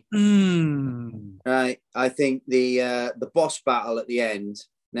Destiny. Right. I think the boss battle at the end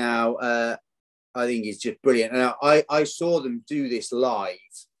now, I think is just brilliant. And I saw them do this live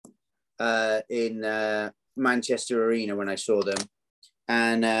in Manchester Arena when I saw them.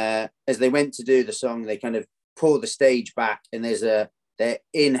 And as they went to do the song, they kind of pull the stage back, and they're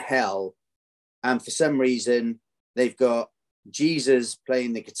in hell. And for some reason, they've got Jesus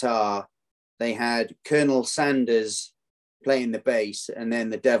playing the guitar. They had Colonel Sanders playing the bass, and then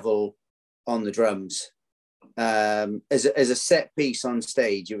the devil on the drums. As a set piece on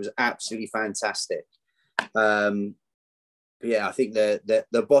stage, it was absolutely fantastic. But yeah, I think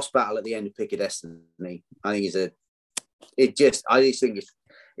the boss battle at the end of Pick of Destiny, I think I just think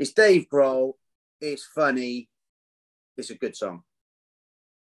it's Dave Grohl. It's funny. It's a good song.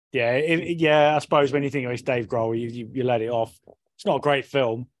 Yeah, I suppose when you think of it's Dave Grohl, you let it off. It's not a great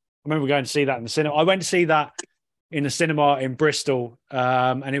film. I remember going to see that in the cinema. I went to see that in a cinema in Bristol,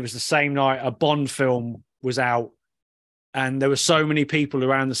 and it was the same night a Bond film was out, and there were so many people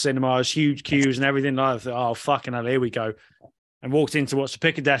around the cinemas, huge queues and everything. I thought, oh, fucking hell, here we go. And walked in to watch The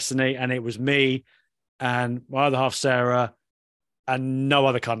Pick of Destiny, and it was me and my other half, Sarah, and no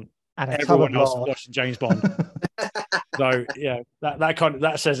other cunt. And everyone else watching James Bond. So yeah,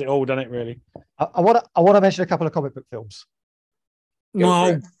 that says it all, doesn't it? Really. I want to mention a couple of comic book films.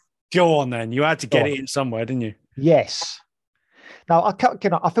 No, go on then. You had to get it in somewhere, didn't you? Yes. Now I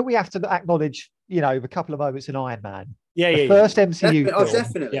think we have to acknowledge, the couple of moments in Iron Man. Yeah, first MCU film. Oh,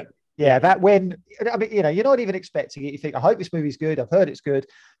 definitely. Yeah, that when you're not even expecting it. You think, I hope this movie's good. I've heard it's good,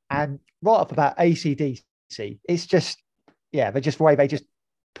 and right off about AC/DC, it's just they just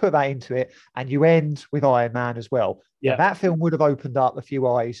put that into it, and you end with Iron Man as well. Yeah, that film would have opened up a few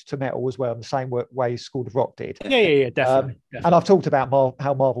eyes to metal as well, in the same way School of Rock did. Yeah, definitely. And I've talked about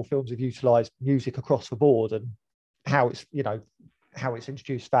how Marvel films have utilised music across the board, and how it's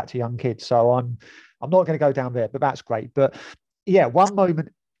introduced that to young kids. So I'm not going to go down there, but that's great. But yeah, one moment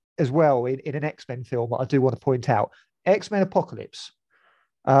as well in an X-Men film I do want to point out: X-Men Apocalypse,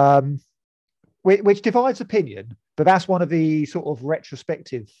 which divides opinion, but that's one of the sort of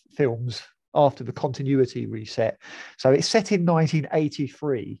retrospective films after the continuity reset. So it's set in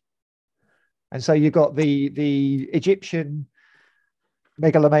 1983, and so you've got the Egyptian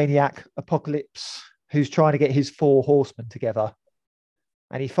megalomaniac Apocalypse, who's trying to get his 4 horsemen together,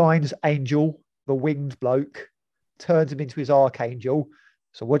 and he finds Angel, the winged bloke, turns him into his archangel.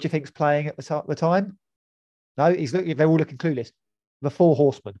 So what do you think's playing at the time? No, they're all looking clueless. The 4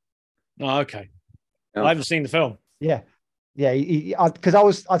 horsemen. Oh, okay. I haven't seen the film. Yeah.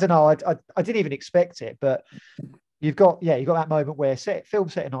 Because I don't know, I didn't even expect it, but you've got that moment where film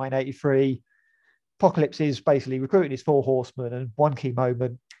set in 1983, Apocalypse is basically recruiting his 4 horsemen, and one key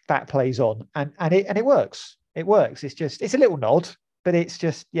moment that plays on, and it works. It works. It's a little nod, but it's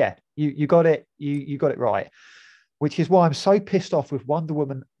just, you got it. You got it right, which is why I'm so pissed off with Wonder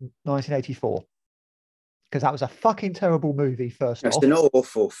Woman 1984, because that was a fucking terrible movie. First off, it's an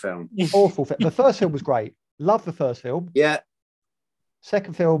awful film. Awful film. The first film was great. Love the first film. Yeah.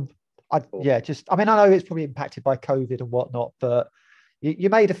 Second film, I know it's probably impacted by COVID and whatnot, but you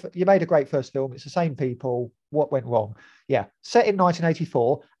made a great first film. It's the same people. What went wrong? Yeah, set in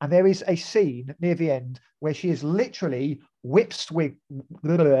 1984, and there is a scene near the end where she is literally whip-slinging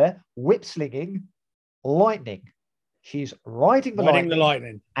lightning. She's riding the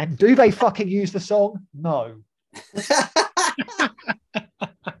lightning. And do they fucking use the song? No.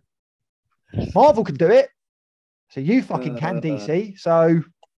 Marvel can do it, so you fucking can, DC. So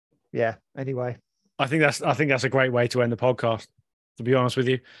yeah. Anyway, I think that's a great way to end the podcast, to be honest with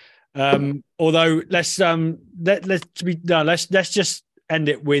you. Although let's just end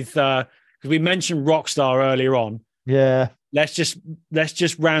it with, because we mentioned Rockstar earlier on. Yeah. Let's just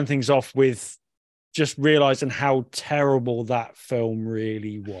round things off with just realizing how terrible that film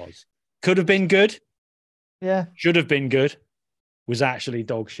really was. Could have been good. Yeah. Should have been good. Was actually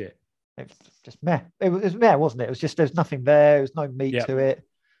dog shit. It's just meh. It was meh, wasn't it? It was just, there's nothing there. There's no meat to it.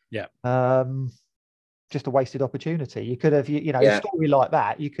 Yeah. Just a wasted opportunity. You could have, a story like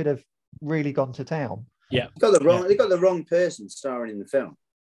that, you could have really gone to town. Yeah. They got the wrong person starring in the film.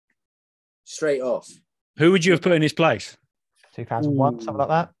 Straight off. Who would you have put in his place? 2001, something like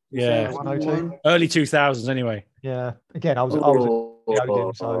that. Yeah. 102. Early 2000s anyway. Yeah. Again, I was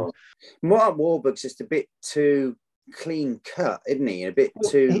young, so Mark Wahlberg's just a bit too clean cut, isn't he? A bit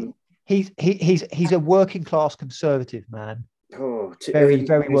too. He's a working class conservative man. Oh, very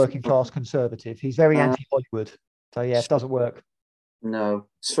working class conservative. He's very anti-Hollywood. So yeah, it doesn't work. No,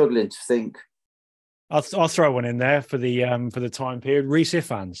 struggling to think. I'll throw one in there for the time period. Reese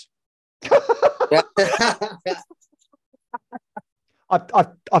Ifans.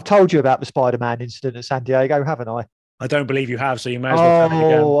 I've told you about the Spider-Man incident at San Diego, haven't I? I don't believe you have, so you may as well tell me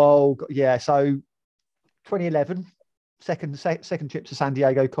again. Oh, yeah. So 2011, second trip to San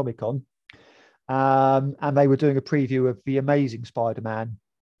Diego Comic-Con. And they were doing a preview of The Amazing Spider-Man,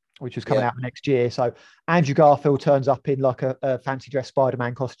 which was coming out next year. So Andrew Garfield turns up in like a fancy dress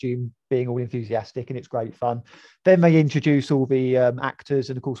Spider-Man costume, being all enthusiastic, and it's great fun. Then they introduce all the actors,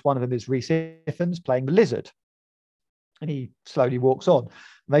 and of course one of them is Reese Ifans playing the Lizard. And he slowly walks on. And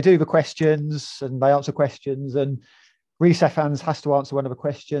they do the questions, and they answer questions, and Reese Ifans has to answer one of the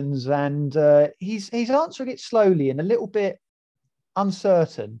questions, and he's answering it slowly and a little bit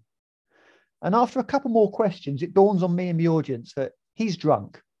uncertain. And after a couple more questions, it dawns on me and the audience that he's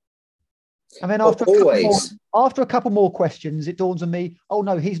drunk. And then after a couple more questions, it dawns on me, oh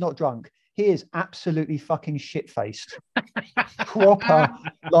no, he's not drunk. He is absolutely fucking shit-faced. Proper,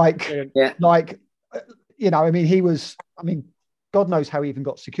 I mean, God knows how he even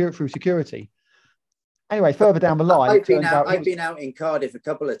got through security. Anyway, further down the line, I've been out in Cardiff a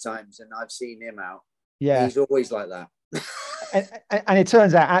couple of times, and I've seen him out. Yeah, he's always like that. and it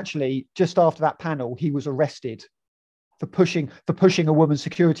turns out, actually, just after that panel, he was arrested for pushing a woman's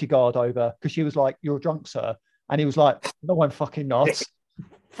security guard over because she was like, "You're drunk, sir," and he was like, "No, I'm fucking not."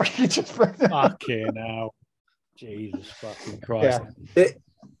 Fucking hell, Jesus fucking Christ! Yeah.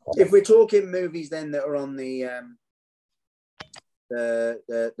 If we're talking movies, then that are on the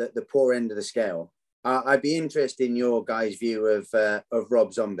poor end of the scale, I'd be interested in your guys' view of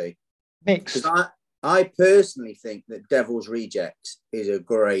Rob Zombie. Mixed. I personally think that Devil's Rejects is a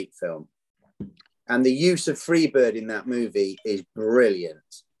great film. And the use of Freebird in that movie is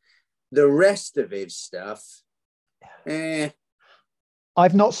brilliant. The rest of his stuff,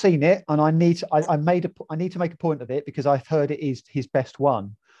 I've not seen it, and I need to make a point of it because I've heard it is his best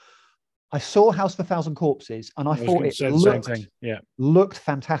one. I saw House of a Thousand Corpses, and I thought it looked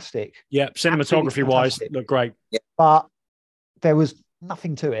fantastic. Yeah, cinematography-wise, looked great. Yeah. But there was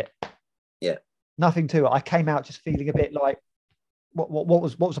nothing to it. Yeah, nothing to it. I came out just feeling a bit like, what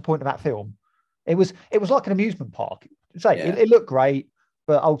was the point of that film? It was like an amusement park. It looked great,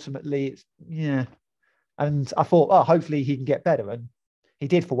 but ultimately, it's And I thought, oh, hopefully he can get better, and he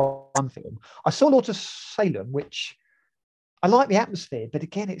did for one film. I saw Lords of Salem, which I like the atmosphere, but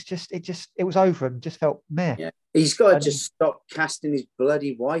again, it was over and just felt meh. Yeah, he's got to just stop casting his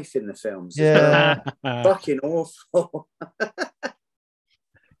bloody wife in the films. Yeah, fucking awful.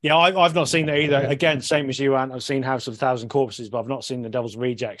 Yeah, I've not seen that either. Again, same as you, Ant. I've seen House of a Thousand Corpses, but I've not seen The Devil's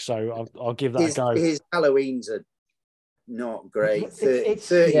Rejects, so I'll give that a go. His Halloweens are not great.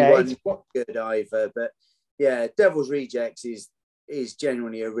 31 not good either, but yeah, Devil's Rejects is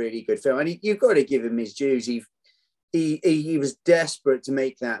genuinely a really good film, and you've got to give him his dues. He was desperate to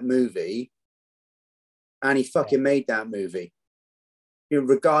make that movie, and he fucking made that movie.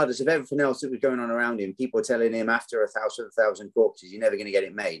 Regardless of everything else that was going on around him, people were telling him after House of a Thousand Corpses, you're never going to get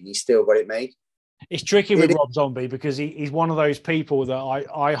it made, and he still got it made. It's tricky with Rob Zombie because he's one of those people that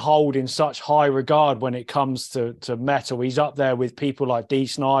I hold in such high regard when it comes to metal. He's up there with people like Dee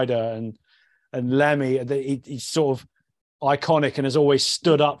Snider and Lemmy. He's sort of iconic and has always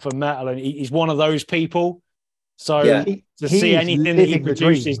stood up for metal, and he's one of those people. So to see anything that he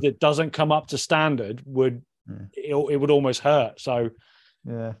produces that doesn't come up to standard it would almost hurt. So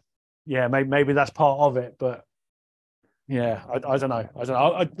maybe that's part of it, but I don't know.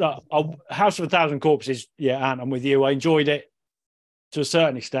 House of a Thousand Corpses, Ant, I'm with you. I enjoyed it to a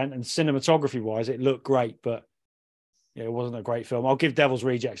certain extent, and cinematography wise, it looked great, but it wasn't a great film. I'll give Devil's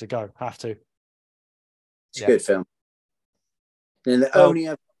Rejects a go. Have to. It's a good film. And the only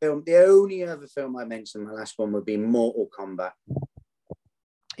other film I mentioned, my last one, would be Mortal Kombat.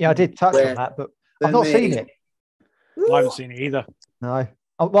 Yeah, I did touch on that, but I've not seen it. I haven't seen it either. No.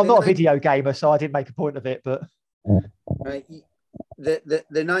 Well, I'm not a video gamer, so I didn't make a point of it, but right.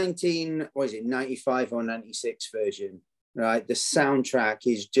 The 95 or 96 version, right? The soundtrack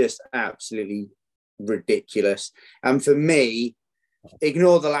is just absolutely ridiculous. And for me,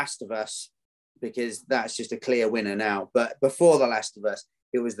 ignore The Last of Us, because that's just a clear winner now. But before The Last of Us,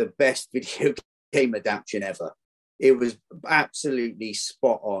 it was the best video game adaptation ever. It was absolutely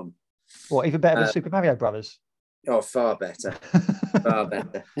spot on. What, even better than Super Mario Brothers? Oh, far better. Far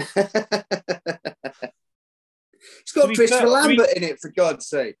better. It's got Christopher Lambert in it, for God's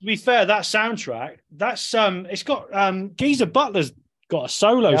sake. To be fair, that soundtrack, it's got Geezer Butler's got a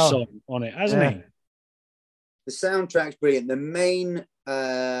solo song on it, hasn't he? The soundtrack's brilliant. The main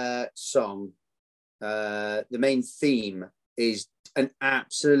song, the main theme, is an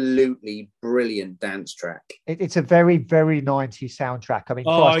absolutely brilliant dance track. It's a very, very 90s soundtrack. I mean,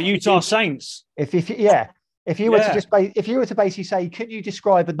 Utah Saints. If you were to basically say, can you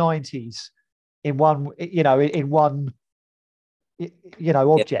describe the 90s in one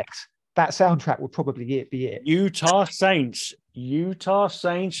object, that soundtrack would probably be it. Utah Saints. Utah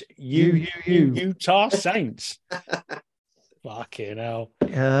Saints. Fucking hell.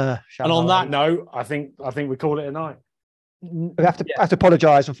 And on that note, I think we call it a night. We have to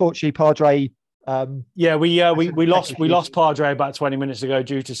apologise. Unfortunately, Padre. We lost Padre about 20 minutes ago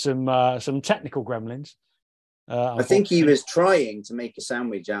due to some technical gremlins. I think he was trying to make a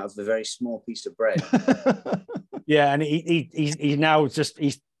sandwich out of a very small piece of bread. And he's now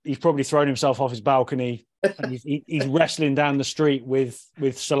he's probably thrown himself off his balcony and he's wrestling down the street with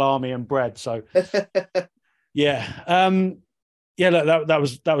salami and bread. So that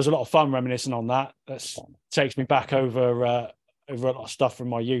was a lot of fun reminiscing on that. That takes me back over a lot of stuff from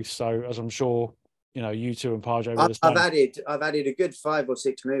my youth. So as I'm sure you two and Pajo. I've added a good 5 or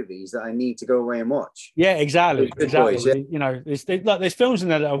 6 movies that I need to go away and watch. Yeah, exactly. Boys, yeah. There's films in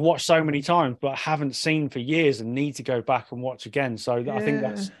there that I've watched so many times, but haven't seen for years and need to go back and watch again. So I think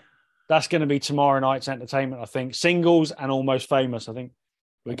that's going to be tomorrow night's entertainment. I think Singles and Almost Famous. I think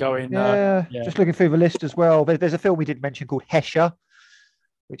we're going. Just looking through the list as well. There's a film we didn't mention called Hesher,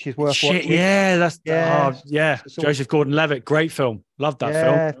 which is worth watching. Yeah, Joseph Gordon-Levitt, great film. Loved that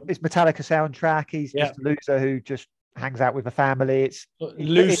film. It's Metallica soundtrack. He's just a loser who just hangs out with a family. It's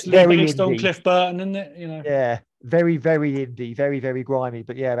very based on Cliff Burton, isn't it? Yeah, very, very indie, very, very grimy.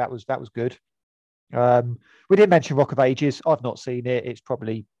 But yeah, that was good. We didn't mention Rock of Ages. I've not seen it. It's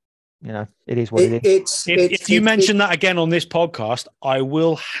probably, it is what it is. If you mention that again on this podcast, I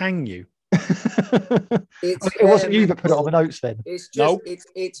will hang you. It wasn't you that put it on the notes then. It's just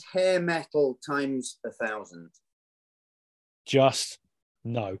it's hair metal times 1,000. Just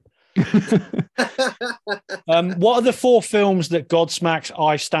no. What are the 4 films that Godsmack's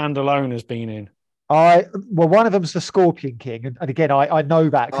I Stand Alone has been in? One of them's The Scorpion King, and again I know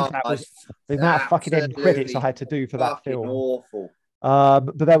that because that was the amount of fucking end credits I had to do for that film. Awful.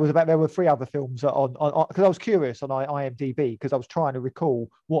 But there were 3 other films on because I was curious on IMDb because I was trying to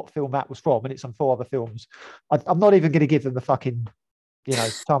recall what film that was from, and it's on 4 other films. I'm not even going to give them the fucking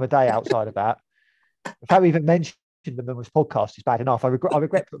time of day outside of that. The fact we even mentioned them in this podcast is bad enough. I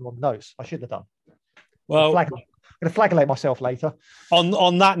regret putting them on the notes. I should have done. Well, I'm going to flagellate myself later.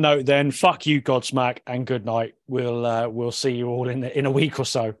 On that note, then, fuck you, Godsmack, and good night. We'll see you all in a week or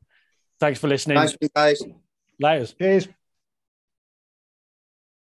so. Thanks for listening. Thanks, guys. Laters. Cheers.